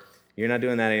anymore. You're not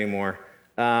doing that anymore.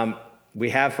 We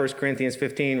have 1 Corinthians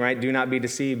 15, right? Do not be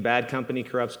deceived. Bad company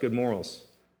corrupts good morals.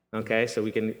 Okay, so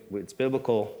it's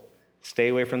biblical. Stay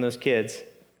away from those kids,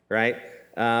 right?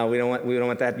 We don't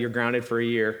want that. You're grounded for a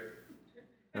year.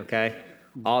 Okay?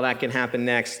 All that can happen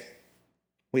next.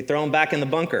 We throw him back in the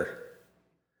bunker,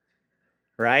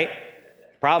 right?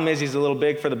 Problem is he's a little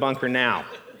big for the bunker now.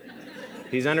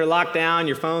 He's under lockdown,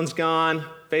 your phone's gone,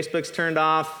 Facebook's turned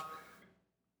off.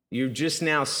 You just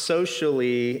now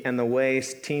socially, and the way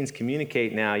teens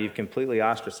communicate now, you've completely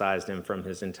ostracized him from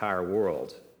his entire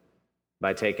world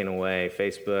by taking away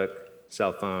Facebook,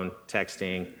 cell phone,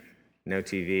 texting, no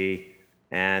TV,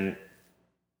 and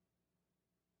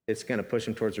it's going to push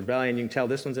him towards rebellion. You can tell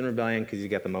this one's in rebellion because he's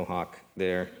got the mohawk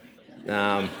there,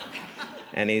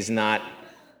 and he's not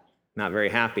very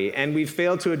happy. And we've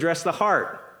failed to address the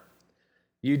heart.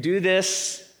 You do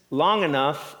this long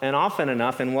enough and often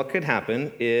enough, and what could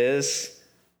happen is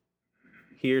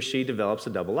he or she develops a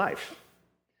double life.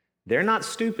 They're not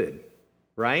stupid,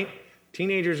 right?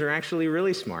 Teenagers are actually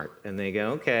really smart, and they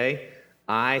go, okay,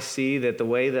 I see that the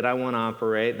way that I want to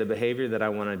operate, the behavior that I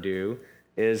want to do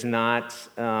is not,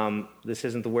 this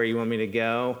isn't the way you want me to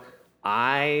go.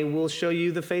 I will show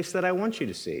you the face that I want you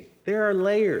to see. There are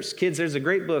layers. Kids, there's a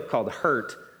great book called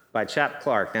Hurt by Chap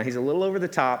Clark. Now, he's a little over the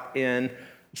top in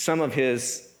some of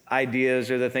his ideas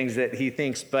or the things that he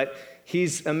thinks, but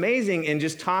he's amazing in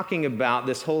just talking about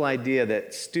this whole idea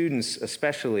that students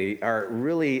especially are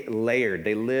really layered.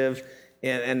 They live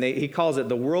and he calls it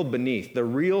the world beneath. The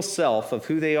real self of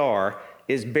who they are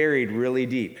is buried really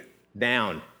deep,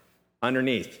 down,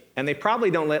 underneath. And they probably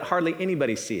don't let hardly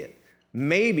anybody see it.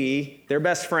 Maybe their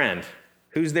best friend,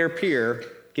 who's their peer,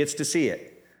 gets to see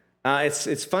it.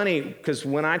 It's funny because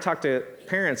when I talk to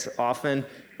parents often,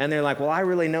 and they're like, well, I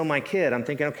really know my kid. I'm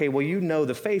thinking, okay, well, you know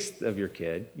the face of your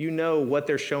kid. You know what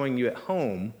they're showing you at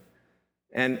home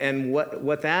and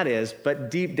what that is.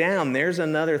 But deep down, there's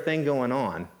another thing going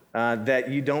on that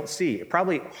you don't see.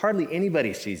 Probably hardly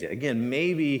anybody sees it. Again,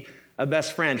 maybe a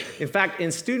best friend. In fact,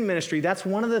 in student ministry, that's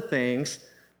one of the things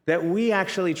that we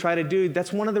actually try to do.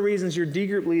 That's one of the reasons your D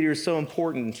group leader is so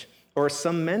important, or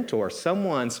some mentor,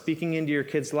 someone speaking into your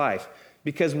kid's life.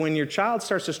 Because when your child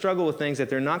starts to struggle with things that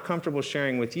they're not comfortable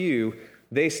sharing with you,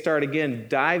 they start, again,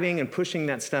 diving and pushing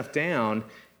that stuff down,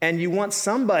 and you want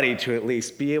somebody to at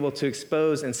least be able to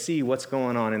expose and see what's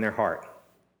going on in their heart.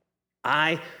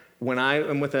 When I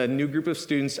am with a new group of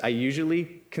students, I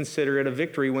usually consider it a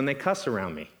victory when they cuss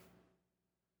around me.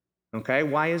 Okay,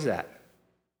 why is that?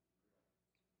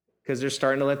 Because they're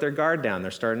starting to let their guard down.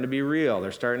 They're starting to be real.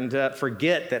 They're starting to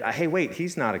forget that, hey, wait,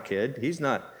 he's not a kid. He's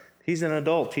an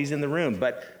adult. He's in the room.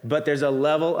 But there's a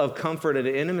level of comfort and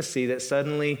intimacy that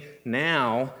suddenly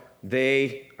now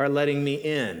they are letting me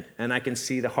in, and I can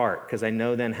see the heart because I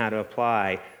know then how to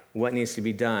apply what needs to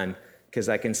be done because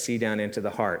I can see down into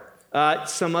the heart.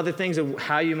 Some other things of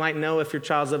how you might know if your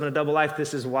child's living a double life.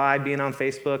 This is why being on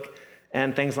Facebook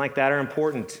and things like that are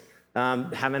important.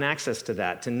 Having access to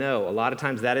that, to know. A lot of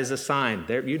times that is a sign.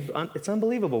 It's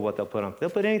unbelievable what they'll put on. They'll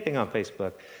put anything on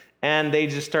Facebook. And they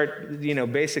just start,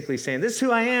 basically saying, this is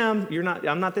who I am.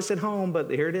 I'm not this at home, but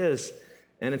here it is.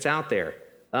 And it's out there.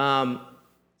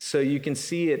 So you can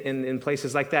see it in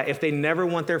places like that. If they never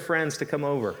want their friends to come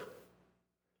over,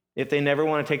 if they never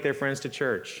want to take their friends to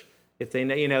church, if they,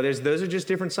 those are just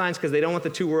different signs because they don't want the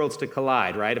two worlds to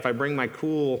collide, right? If I bring my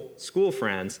cool school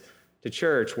friends to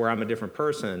church where I'm a different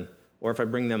person, or if I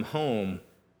bring them home,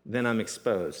 then I'm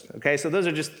exposed. Okay, so those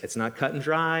are it's not cut and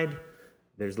dried.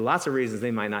 There's lots of reasons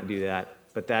they might not do that,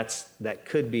 but that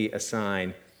could be a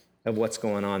sign of what's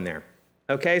going on there.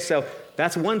 Okay, so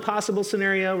that's one possible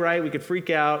scenario, right? We could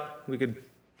freak out. We could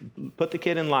put the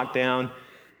kid in lockdown.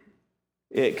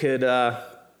 It could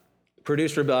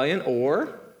produce rebellion,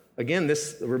 or, again,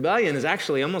 this rebellion is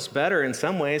actually almost better in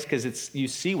some ways because you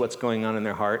see what's going on in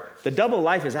their heart. The double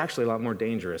life is actually a lot more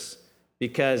dangerous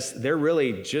because they're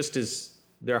really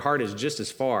their heart is just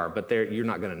as far, but you're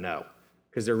not going to know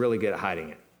because they're really good at hiding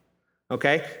it.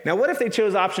 Okay? Now, what if they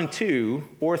chose option 2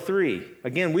 or 3?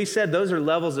 Again, we said those are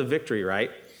levels of victory, right?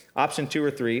 Option 2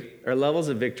 or 3 are levels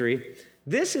of victory.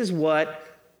 This is what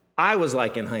I was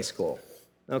like in high school.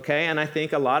 Okay, and I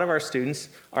think a lot of our students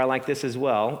are like this as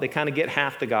well. They kind of get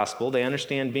half the gospel. They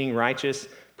understand being righteous,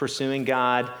 pursuing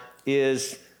God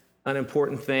is an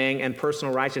important thing, and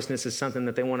personal righteousness is something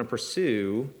that they want to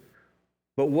pursue.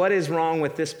 But what is wrong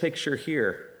with this picture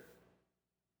here?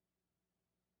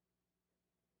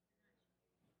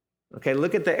 Okay,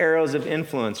 look at the arrows of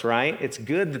influence, right? It's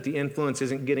good that the influence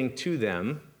isn't getting to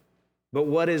them, but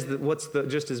what's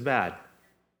just as bad?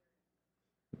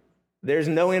 There's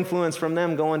no influence from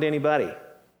them going to anybody,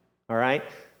 all right?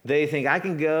 They think, I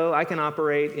can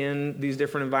operate in these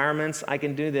different environments, I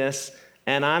can do this,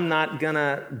 and I'm not going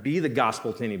to be the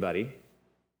gospel to anybody,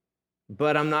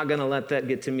 but I'm not going to let that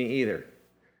get to me either.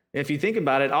 And if you think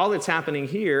about it, all that's happening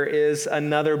here is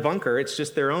another bunker. It's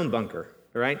just their own bunker,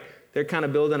 right? They're kind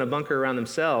of building a bunker around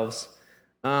themselves,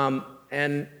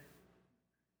 and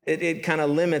it kind of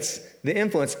limits the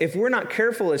influence. If we're not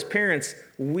careful as parents,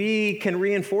 we can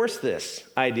reinforce this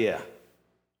idea,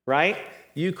 right?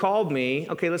 You called me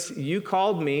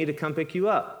to come pick you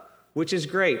up, which is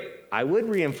great. I would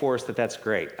reinforce that that's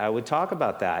great. I would talk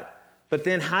about that. But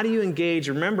then how do you engage?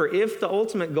 Remember, if the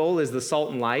ultimate goal is the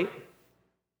salt and light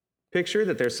picture,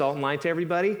 that there's salt and light to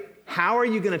everybody, how are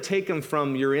you going to take them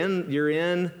from you're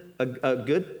in a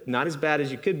good, not as bad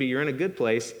as you could be, you're in a good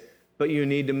place, but you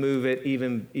need to move it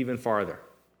even farther.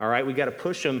 All right, we got to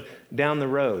push them down the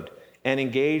road and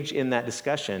engage in that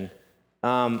discussion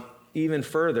even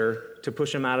further to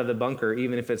push them out of the bunker,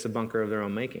 even if it's a bunker of their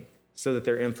own making, so that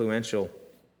they're influential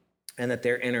and that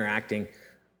they're interacting.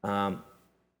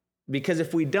 Because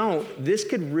if we don't, this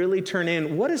could really turn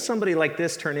in. What does somebody like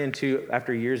this turn into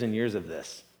after years and years of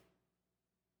this?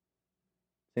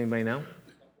 Does anybody know?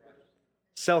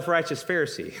 Self-righteous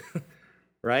Pharisee,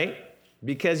 right?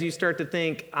 Because you start to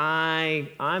think,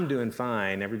 I'm doing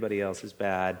fine, everybody else is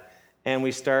bad, and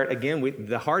we start, again,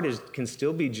 the heart can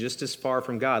still be just as far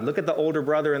from God. Look at the older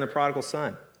brother and the prodigal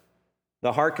son.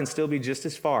 The heart can still be just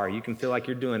as far. You can feel like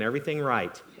you're doing everything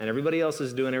right, and everybody else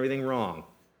is doing everything wrong.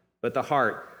 But the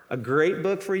heart, a great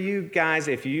book for you guys,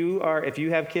 if you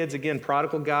have kids, again,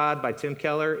 Prodigal God by Tim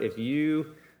Keller. If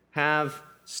you have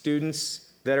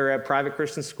students that are at private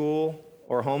Christian school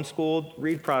or homeschooled,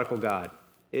 read Prodigal God.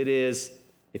 It is,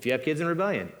 if you have kids in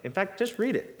rebellion, in fact, just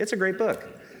read it. It's a great book.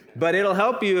 But it'll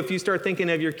help you if you start thinking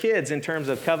of your kids in terms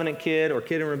of covenant kid or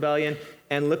kid in rebellion,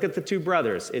 and look at the two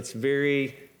brothers. It's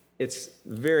very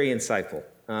insightful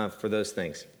for those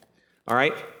things. All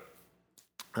right?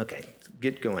 Okay,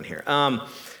 get going here.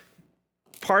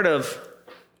 Part of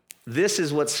this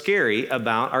is what's scary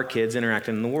about our kids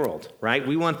interacting in the world, right?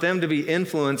 We want them to be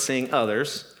influencing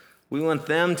others. We want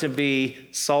them to be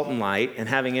salt and light and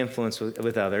having influence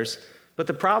with others. But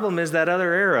the problem is that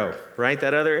other arrow, right?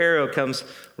 That other arrow comes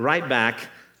right back,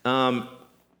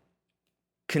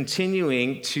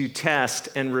 continuing to test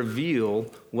and reveal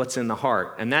what's in the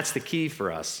heart. And that's the key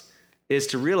for us, is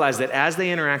to realize that as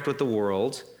they interact with the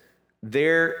world,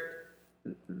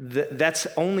 that's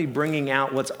only bringing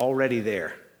out what's already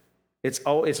there. It's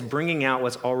bringing out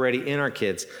what's already in our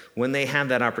kids when they have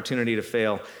that opportunity to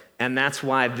fail. And that's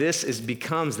why this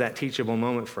becomes that teachable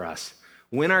moment for us.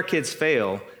 When our kids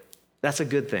fail, that's a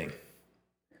good thing,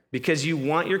 because you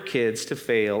want your kids to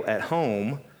fail at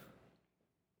home.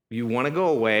 You want to go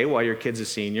away while your kid's a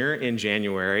senior in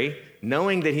January,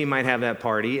 knowing that he might have that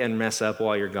party and mess up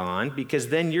while you're gone, because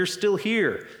then you're still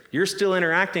here. You're still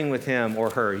interacting with him or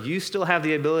her. You still have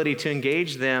the ability to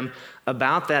engage them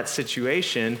about that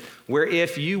situation, where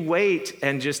if you wait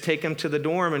and just take them to the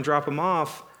dorm and drop them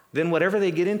off, then whatever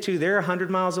they get into, they're 100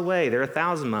 miles away. They're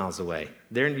 1,000 miles away.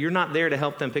 You're not there to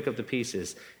help them pick up the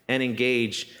pieces and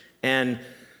engage and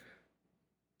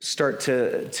start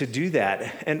to do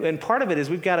that. And part of it is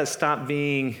we've got to stop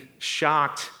being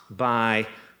shocked by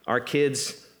our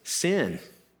kids' sin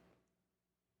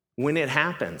when it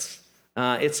happens.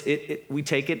 We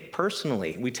take it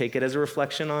personally. We take it as a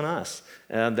reflection on us,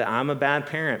 that I'm a bad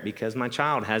parent because my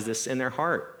child has this in their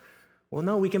heart. Well,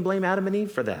 no, we can blame Adam and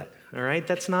Eve for that, all right?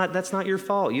 That's not your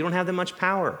fault. You don't have that much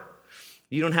power.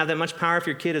 You don't have that much power if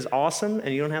your kid is awesome,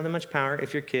 and you don't have that much power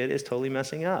if your kid is totally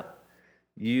messing up.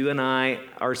 You and I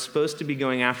are supposed to be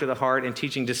going after the heart and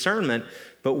teaching discernment,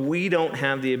 but we don't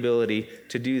have the ability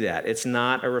to do that. It's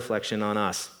not a reflection on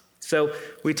us. So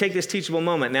we take this teachable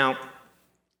moment. Now,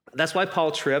 that's why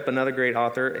Paul Tripp, another great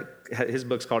author, his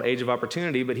book's called Age of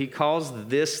Opportunity, but he calls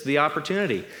this the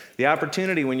opportunity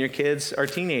when your kids are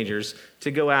teenagers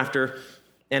to go after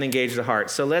and engage the heart.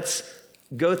 So let's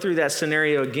go through that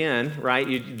scenario again, right?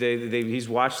 He's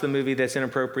watched the movie that's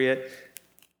inappropriate,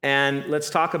 and let's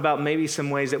talk about maybe some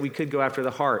ways that we could go after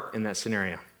the heart in that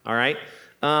scenario, all right?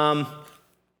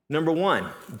 Number one,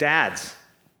 dads.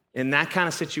 In that kind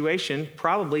of situation,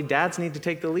 probably dads need to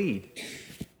take the lead,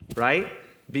 right?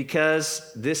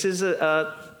 Because this is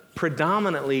a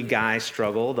predominantly guy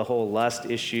struggle, the whole lust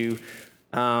issue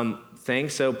thing.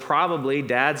 So probably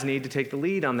dads need to take the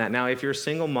lead on that. Now, if you're a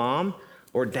single mom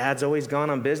or dad's always gone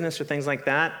on business or things like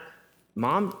that,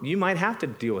 mom, you might have to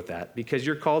deal with that because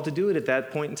you're called to do it at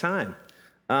that point in time.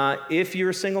 If you're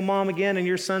a single mom again and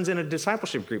your son's in a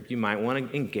discipleship group, you might want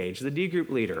to engage the D group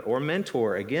leader or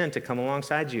mentor again to come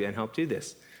alongside you and help do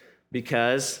this,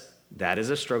 because that is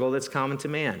a struggle that's common to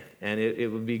man, and it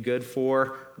would be good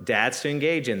for dads to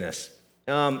engage in this.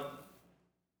 All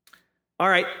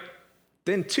right,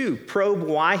 then 2, probe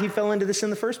why he fell into this in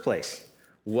the first place.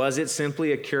 Was it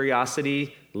simply a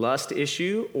curiosity, lust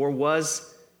issue, or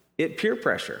was it peer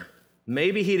pressure?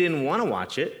 Maybe he didn't want to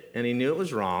watch it, and he knew it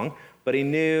was wrong, but he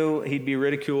knew he'd be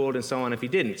ridiculed and so on if he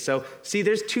didn't. So, see,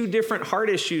 there's 2 different heart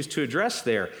issues to address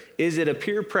there. Is it a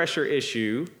peer pressure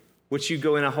issue, which you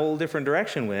go in a whole different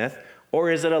direction with,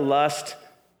 or is it a lust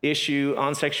issue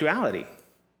on sexuality?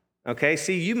 Okay,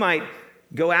 see, you might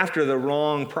go after the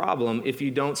wrong problem if you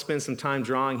don't spend some time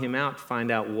drawing him out to find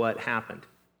out what happened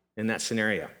in that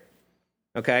scenario.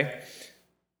 Okay?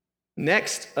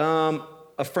 Next,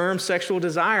 affirm sexual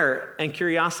desire and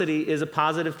curiosity is a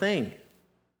positive thing.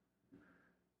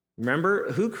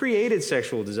 Remember, who created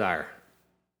sexual desire?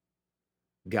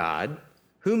 God.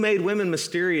 Who made women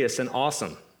mysterious and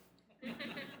awesome?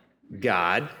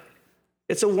 God.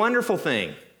 It's a wonderful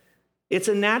thing. It's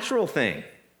a natural thing.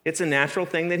 It's a natural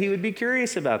thing that he would be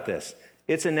curious about this.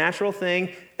 It's a natural thing.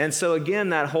 And so again,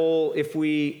 that whole, if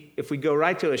we go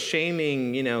right to a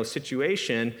shaming,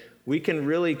 situation, we can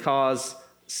really cause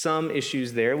some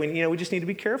issues there. We just need to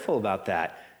be careful about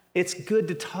that. It's good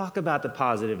to talk about the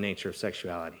positive nature of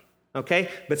sexuality. Okay?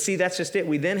 But see, that's just it.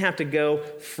 We then have to go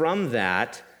from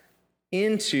that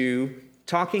into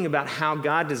talking about how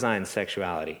God designed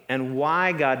sexuality and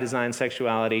why God designed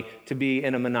sexuality to be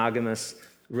in a monogamous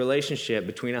relationship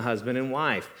between a husband and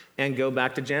wife, and go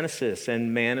back to Genesis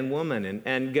and man and woman,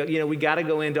 and go, we got to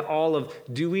go into all of,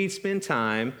 do we spend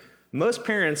time? Most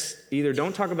parents either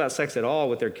don't talk about sex at all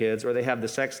with their kids, or they have the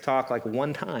sex talk like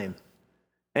one time.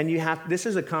 And this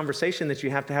is a conversation that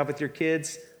you have to have with your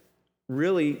kids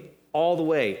really all the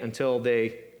way until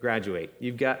they graduate.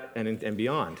 You've got, and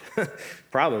beyond,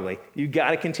 probably. You've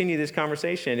got to continue this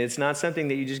conversation. It's not something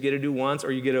that you just get to do once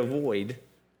or you get to avoid,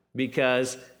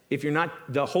 because if you're not,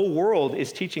 the whole world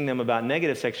is teaching them about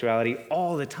negative sexuality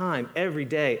all the time, every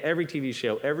day, every TV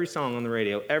show, every song on the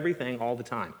radio, everything all the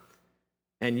time.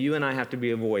 And you and I have to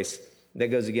be a voice that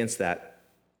goes against that.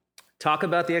 Talk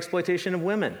about the exploitation of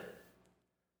women.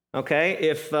 Okay,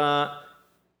 if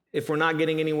we're not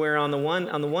getting anywhere on the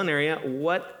one area,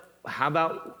 how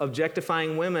about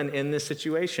objectifying women in this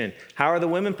situation? How are the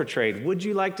women portrayed? Would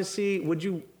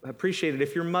you appreciate it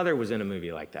if your mother was in a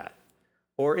movie like that?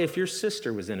 Or if your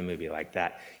sister was in a movie like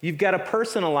that? You've got to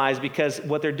personalize, because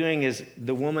what they're doing is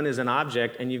the woman is an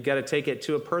object, and you've got to take it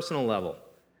to a personal level.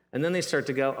 And then they start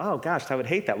to go, oh gosh, I would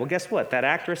hate that. Well, guess what? That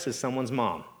actress is someone's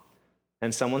mom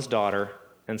and someone's daughter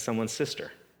and someone's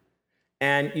sister.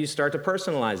 And you start to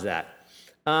personalize that.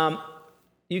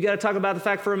 You got to talk about the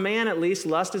fact, for a man at least,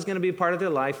 lust is going to be a part of their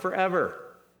life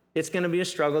forever. It's going to be a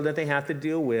struggle that they have to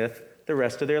deal with the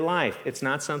rest of their life. It's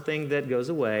not something that goes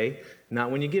away, not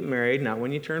when you get married, not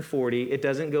when you turn 40. It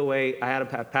doesn't go away. I had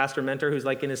a pastor mentor who's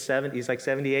like in his 70s, he's like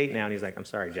 78 now, and he's like, I'm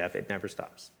sorry, Jeff, it never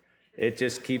stops. It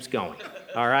just keeps going,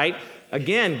 all right?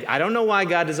 Again, I don't know why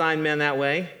God designed men that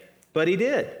way, but he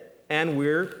did. And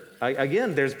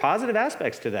there's positive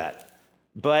aspects to that,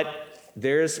 but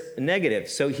there's negative.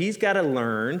 So he's got to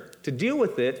learn to deal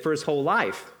with it for his whole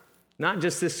life, not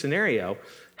just this scenario.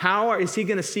 How is he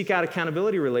going to seek out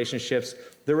accountability relationships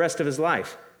the rest of his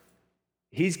life?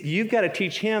 You've got to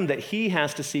teach him that he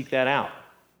has to seek that out,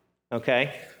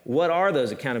 okay? What are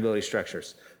those accountability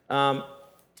structures?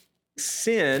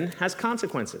 Sin has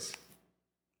consequences.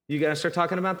 You got to start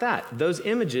talking about that. Those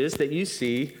images that you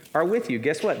see are with you.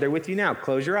 Guess what? They're with you now.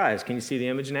 Close your eyes. Can you see the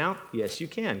image now? Yes, you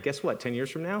can. Guess what? 10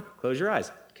 years from now, close your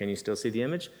eyes. Can you still see the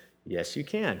image? Yes, you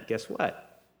can. Guess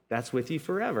what? That's with you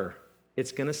forever.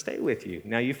 It's going to stay with you.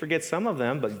 Now, you forget some of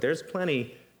them, but there's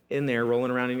plenty in there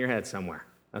rolling around in your head somewhere,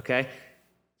 okay?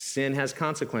 Sin has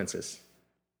consequences.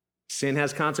 Sin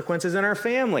has consequences in our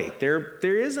family. There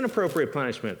is an appropriate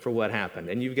punishment for what happened,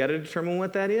 and you've got to determine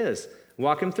what that is.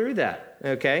 Walk him through that,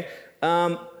 okay?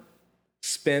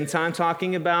 Spend time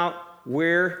talking about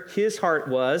where his heart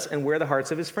was and where the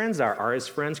hearts of his friends are. Are his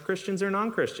friends Christians or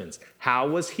non-Christians? How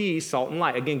was he salt and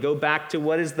light? Again, go back to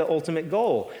what is the ultimate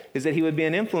goal, is that he would be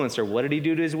an influencer. What did he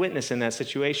do to his witness in that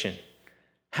situation?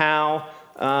 How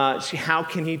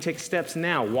can he take steps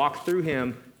now? Walk through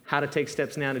him how to take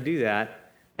steps now to do that.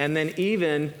 And then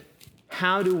even,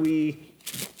 how do we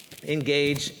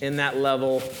engage in that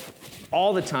level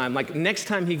all the time? Like next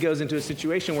time he goes into a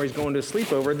situation where he's going to a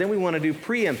sleepover, then we want to do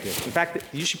preemptive. In fact,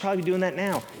 you should probably be doing that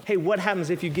now. Hey, what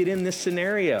happens if you get in this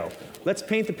scenario? Let's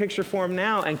paint the picture for them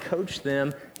now and coach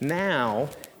them now.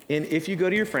 And if you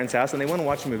go to your friend's house and they want to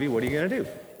watch a movie, what are you going to do?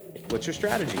 What's your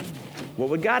strategy? What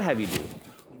would God have you do?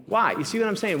 Why? You see what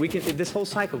I'm saying? This whole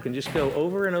cycle can just go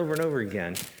over and over and over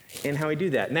again in how we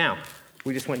do that. Now,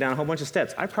 we just went down a whole bunch of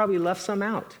steps. I probably left some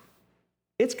out.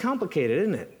 It's complicated,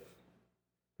 isn't it?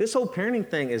 This whole parenting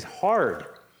thing is hard.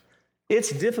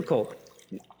 It's difficult.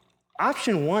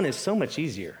 Option one is so much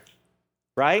easier,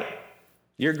 right?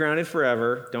 You're grounded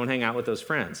forever. Don't hang out with those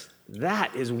friends.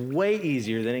 That is way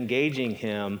easier than engaging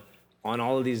him on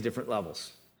all of these different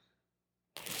levels,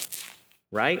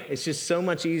 right? It's just so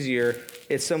much easier.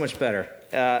 It's so much better.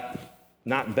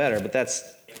 Not better, but that's,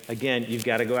 again, you've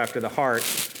got to go after the heart.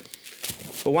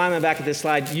 But why am I back at this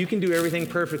slide? You can do everything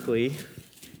perfectly,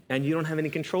 and you don't have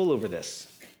any control over this.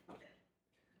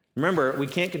 Remember, we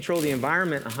can't control the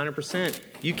environment 100%.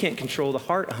 You can't control the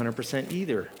heart 100%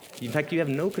 either. In fact, you have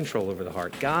no control over the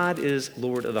heart. God is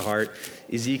Lord of the heart.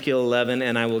 Ezekiel 11,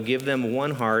 and I will give them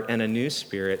one heart and a new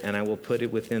spirit, and I will put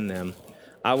it within them.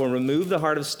 I will remove the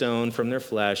heart of stone from their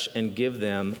flesh and give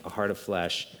them a heart of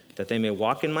flesh, that they may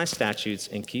walk in my statutes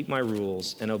and keep my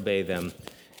rules and obey them.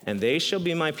 And they shall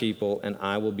be my people, and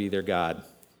I will be their God.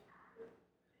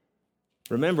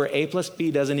 Remember, A plus B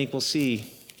doesn't equal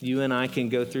C. You and I can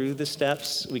go through the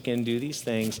steps, we can do these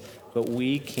things, but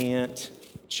we can't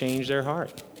change their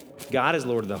heart. God is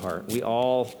Lord of the heart. We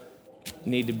all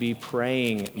need to be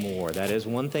praying more. That is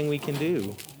one thing we can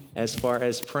do as far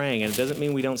as praying. And it doesn't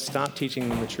mean we don't stop teaching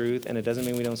them the truth, and it doesn't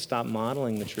mean we don't stop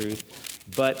modeling the truth,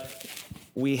 but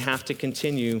we have to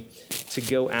continue to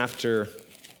go after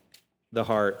the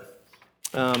heart.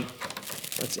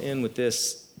 Let's end with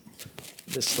this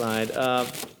slide.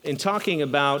 In talking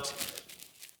about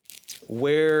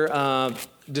where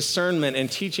discernment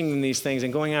and teaching them these things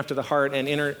and going after the heart and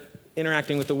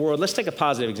interacting with the world, let's take a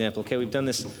positive example. Okay, we've done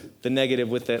the negative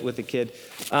with the kid.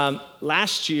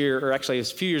 Last year, or actually a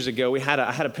few years ago, I had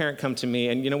a parent come to me,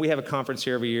 and we have a conference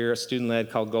here every year, a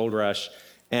student-led called Gold Rush,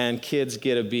 and kids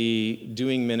get to be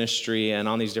doing ministry and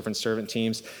on these different servant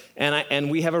teams.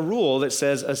 And we have a rule that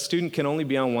says a student can only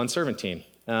be on one servant team.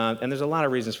 And there's a lot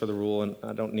of reasons for the rule, and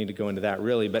I don't need to go into that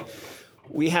really, but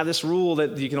we have this rule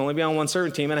that you can only be on one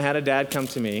servant team, and I had a dad come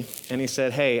to me, and he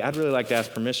said, hey, I'd really like to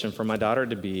ask permission for my daughter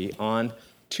to be on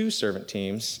 2 servant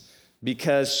teams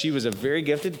because she was a very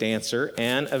gifted dancer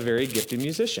and a very gifted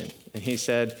musician. And he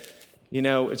said,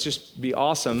 it's just be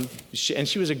awesome. And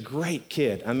she was a great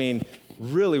kid. I mean,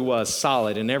 really was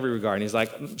solid in every regard. And he's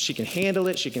like, she can handle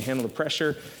it. She can handle the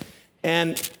pressure.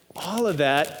 And all of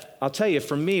that, I'll tell you,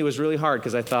 for me, it was really hard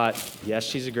because I thought, yes,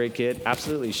 she's a great kid.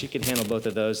 Absolutely, she can handle both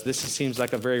of those. This seems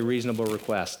like a very reasonable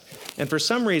request. And for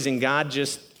some reason, God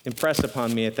just impressed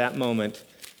upon me at that moment.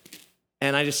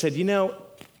 And I just said,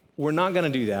 we're not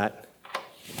going to do that.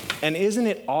 And isn't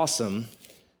it awesome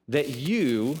that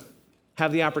you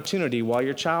have the opportunity while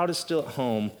your child is still at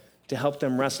home to help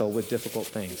them wrestle with difficult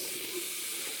things?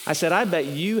 I said, I bet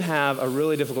you have a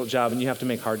really difficult job and you have to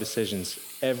make hard decisions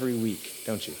every week,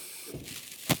 don't you?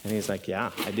 And he's like,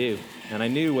 yeah, I do. And I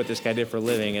knew what this guy did for a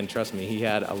living, and trust me, he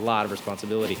had a lot of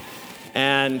responsibility.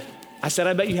 And I said,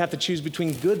 I bet you have to choose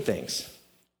between good things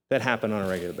that happen on a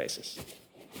regular basis.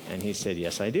 And he said,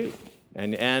 yes, I do.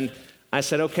 And I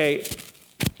said, okay,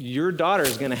 your daughter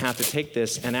is going to have to take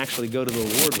this and actually go to the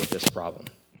Lord with this problem.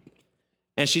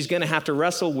 And she's going to have to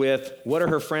wrestle with what are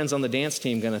her friends on the dance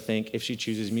team going to think if she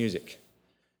chooses music?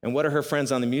 And what are her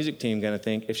friends on the music team going to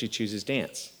think if she chooses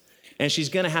dance? And she's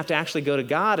going to have to actually go to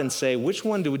God and say, which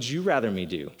one would you rather me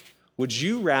do? Would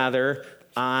you rather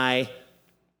I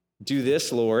do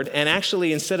this, Lord? And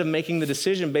actually, instead of making the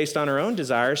decision based on her own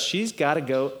desires, she's got to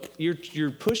go,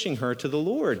 you're pushing her to the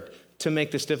Lord to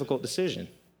make this difficult decision.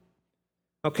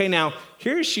 Okay, now,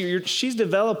 here she's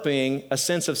developing a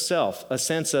sense of self, a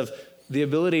sense of the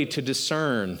ability to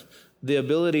discern, the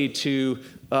ability to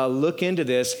look into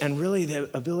this, and really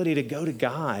the ability to go to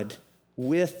God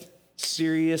with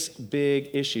serious, big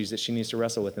issues that she needs to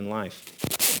wrestle with in life.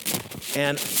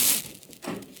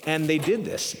 And they did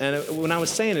this. And when I was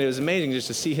saying it was amazing just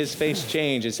to see his face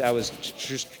change as I was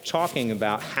just talking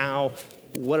about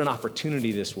what an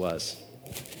opportunity this was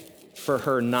for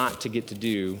her not to get to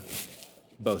do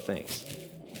both things.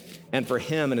 And for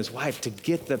him and his wife to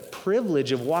get the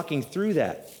privilege of walking through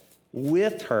that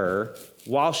with her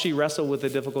while she wrestled with a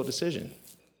difficult decision.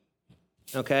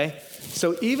 Okay?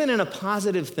 So even in a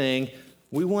positive thing,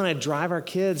 we want to drive our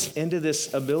kids into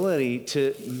this ability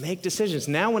to make decisions.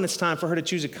 Now when it's time for her to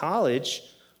choose a college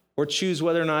or choose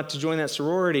whether or not to join that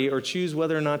sorority or choose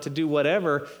whether or not to do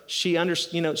whatever,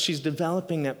 she's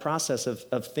developing that process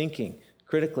of thinking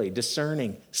critically,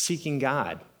 discerning, seeking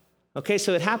God. Okay,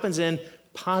 so it happens in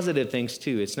positive things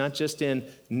too. It's not just in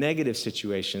negative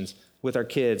situations with our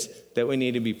kids that we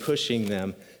need to be pushing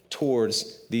them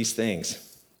towards these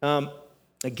things.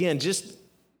 Again, just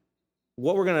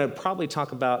what we're going to probably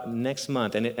talk about next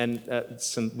month, and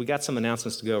we got some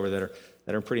announcements to go over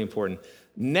that are pretty important.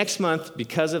 Next month,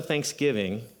 because of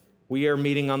Thanksgiving, we are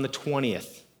meeting on the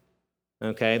 20th.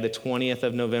 Okay, the 20th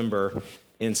of November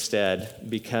instead,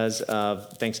 because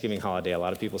of Thanksgiving holiday. A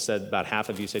lot of people said, about half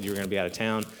of you said you were going to be out of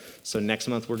town. So next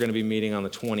month, we're going to be meeting on the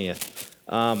 20th.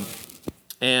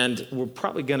 And we're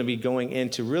probably going to be going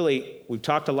into we've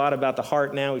talked a lot about the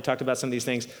heart now. We've talked about some of these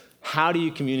things. How do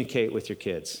you communicate with your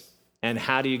kids? And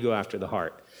how do you go after the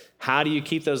heart? How do you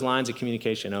keep those lines of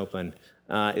communication open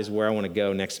is where I want to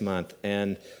go next month.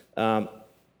 And let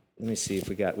me see if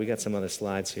we got some other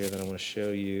slides here that I want to show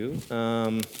you.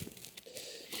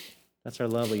 That's our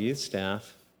lovely youth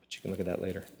staff, but you can look at that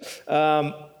later.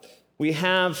 We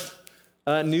have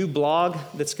a new blog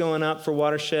that's going up for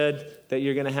Watershed that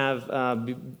you're going to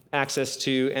have access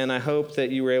to, and I hope that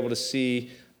you were able to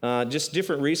see just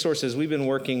different resources. We've been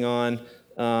working on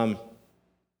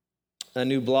a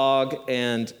new blog,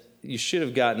 and you should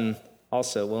have gotten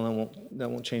also, that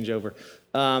won't change over,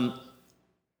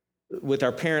 with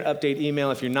our parent update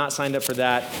email. If you're not signed up for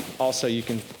that, also you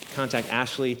can contact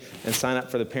Ashley and sign up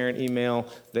for the parent email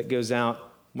that goes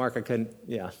out. Mark, there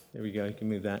we go, you can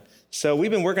move that. So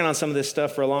we've been working on some of this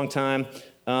stuff for a long time.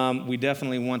 We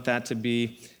definitely want that to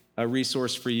be a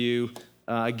resource for you.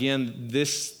 Again,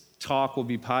 this talk will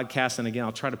be podcast, and again,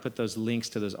 I'll try to put those links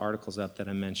to those articles up that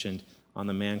I mentioned on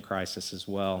the man crisis as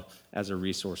well as a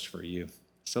resource for you.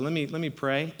 So let me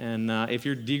pray, and if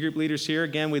you're D group leaders here,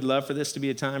 again, we'd love for this to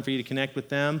be a time for you to connect with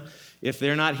them. If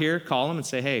they're not here, call them and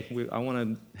say, hey, I want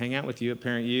to hang out with you at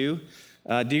Parent U.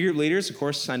 D group leaders, of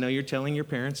course, I know you're telling your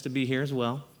parents to be here as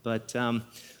well, but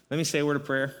let me say a word of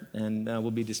prayer, and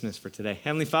we'll be dismissed for today.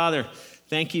 Heavenly Father,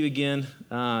 thank you again.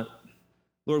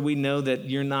 Lord, we know that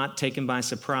you're not taken by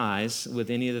surprise with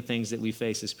any of the things that we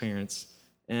face as parents,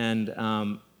 and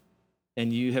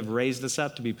you have raised us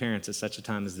up to be parents at such a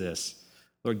time as this.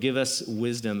 Lord, give us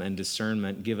wisdom and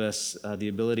discernment. Give us the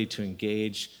ability to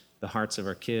engage the hearts of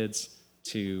our kids,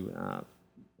 to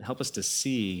help us to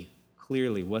see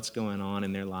clearly what's going on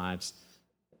in their lives.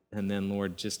 And then,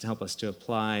 Lord, just help us to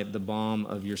apply the balm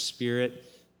of your Spirit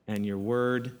and your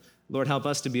word. Lord, help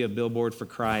us to be a billboard for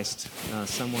Christ,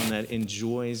 someone that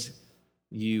enjoys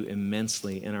you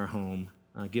immensely in our home.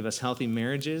 Give us healthy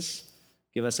marriages.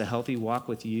 Give us a healthy walk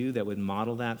with you that would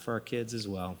model that for our kids as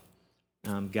well.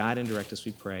 Guide and direct us,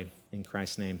 we pray. In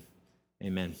Christ's name,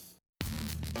 amen.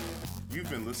 You've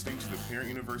been listening to the Parent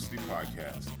University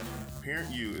podcast.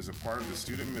 Parent U is a part of the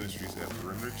student ministries at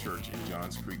Perimeter Church in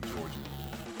Johns Creek, Georgia.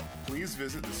 Please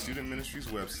visit the student ministries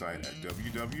website at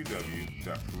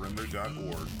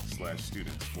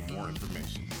www.perimeter.org/students for more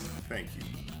information. Thank you.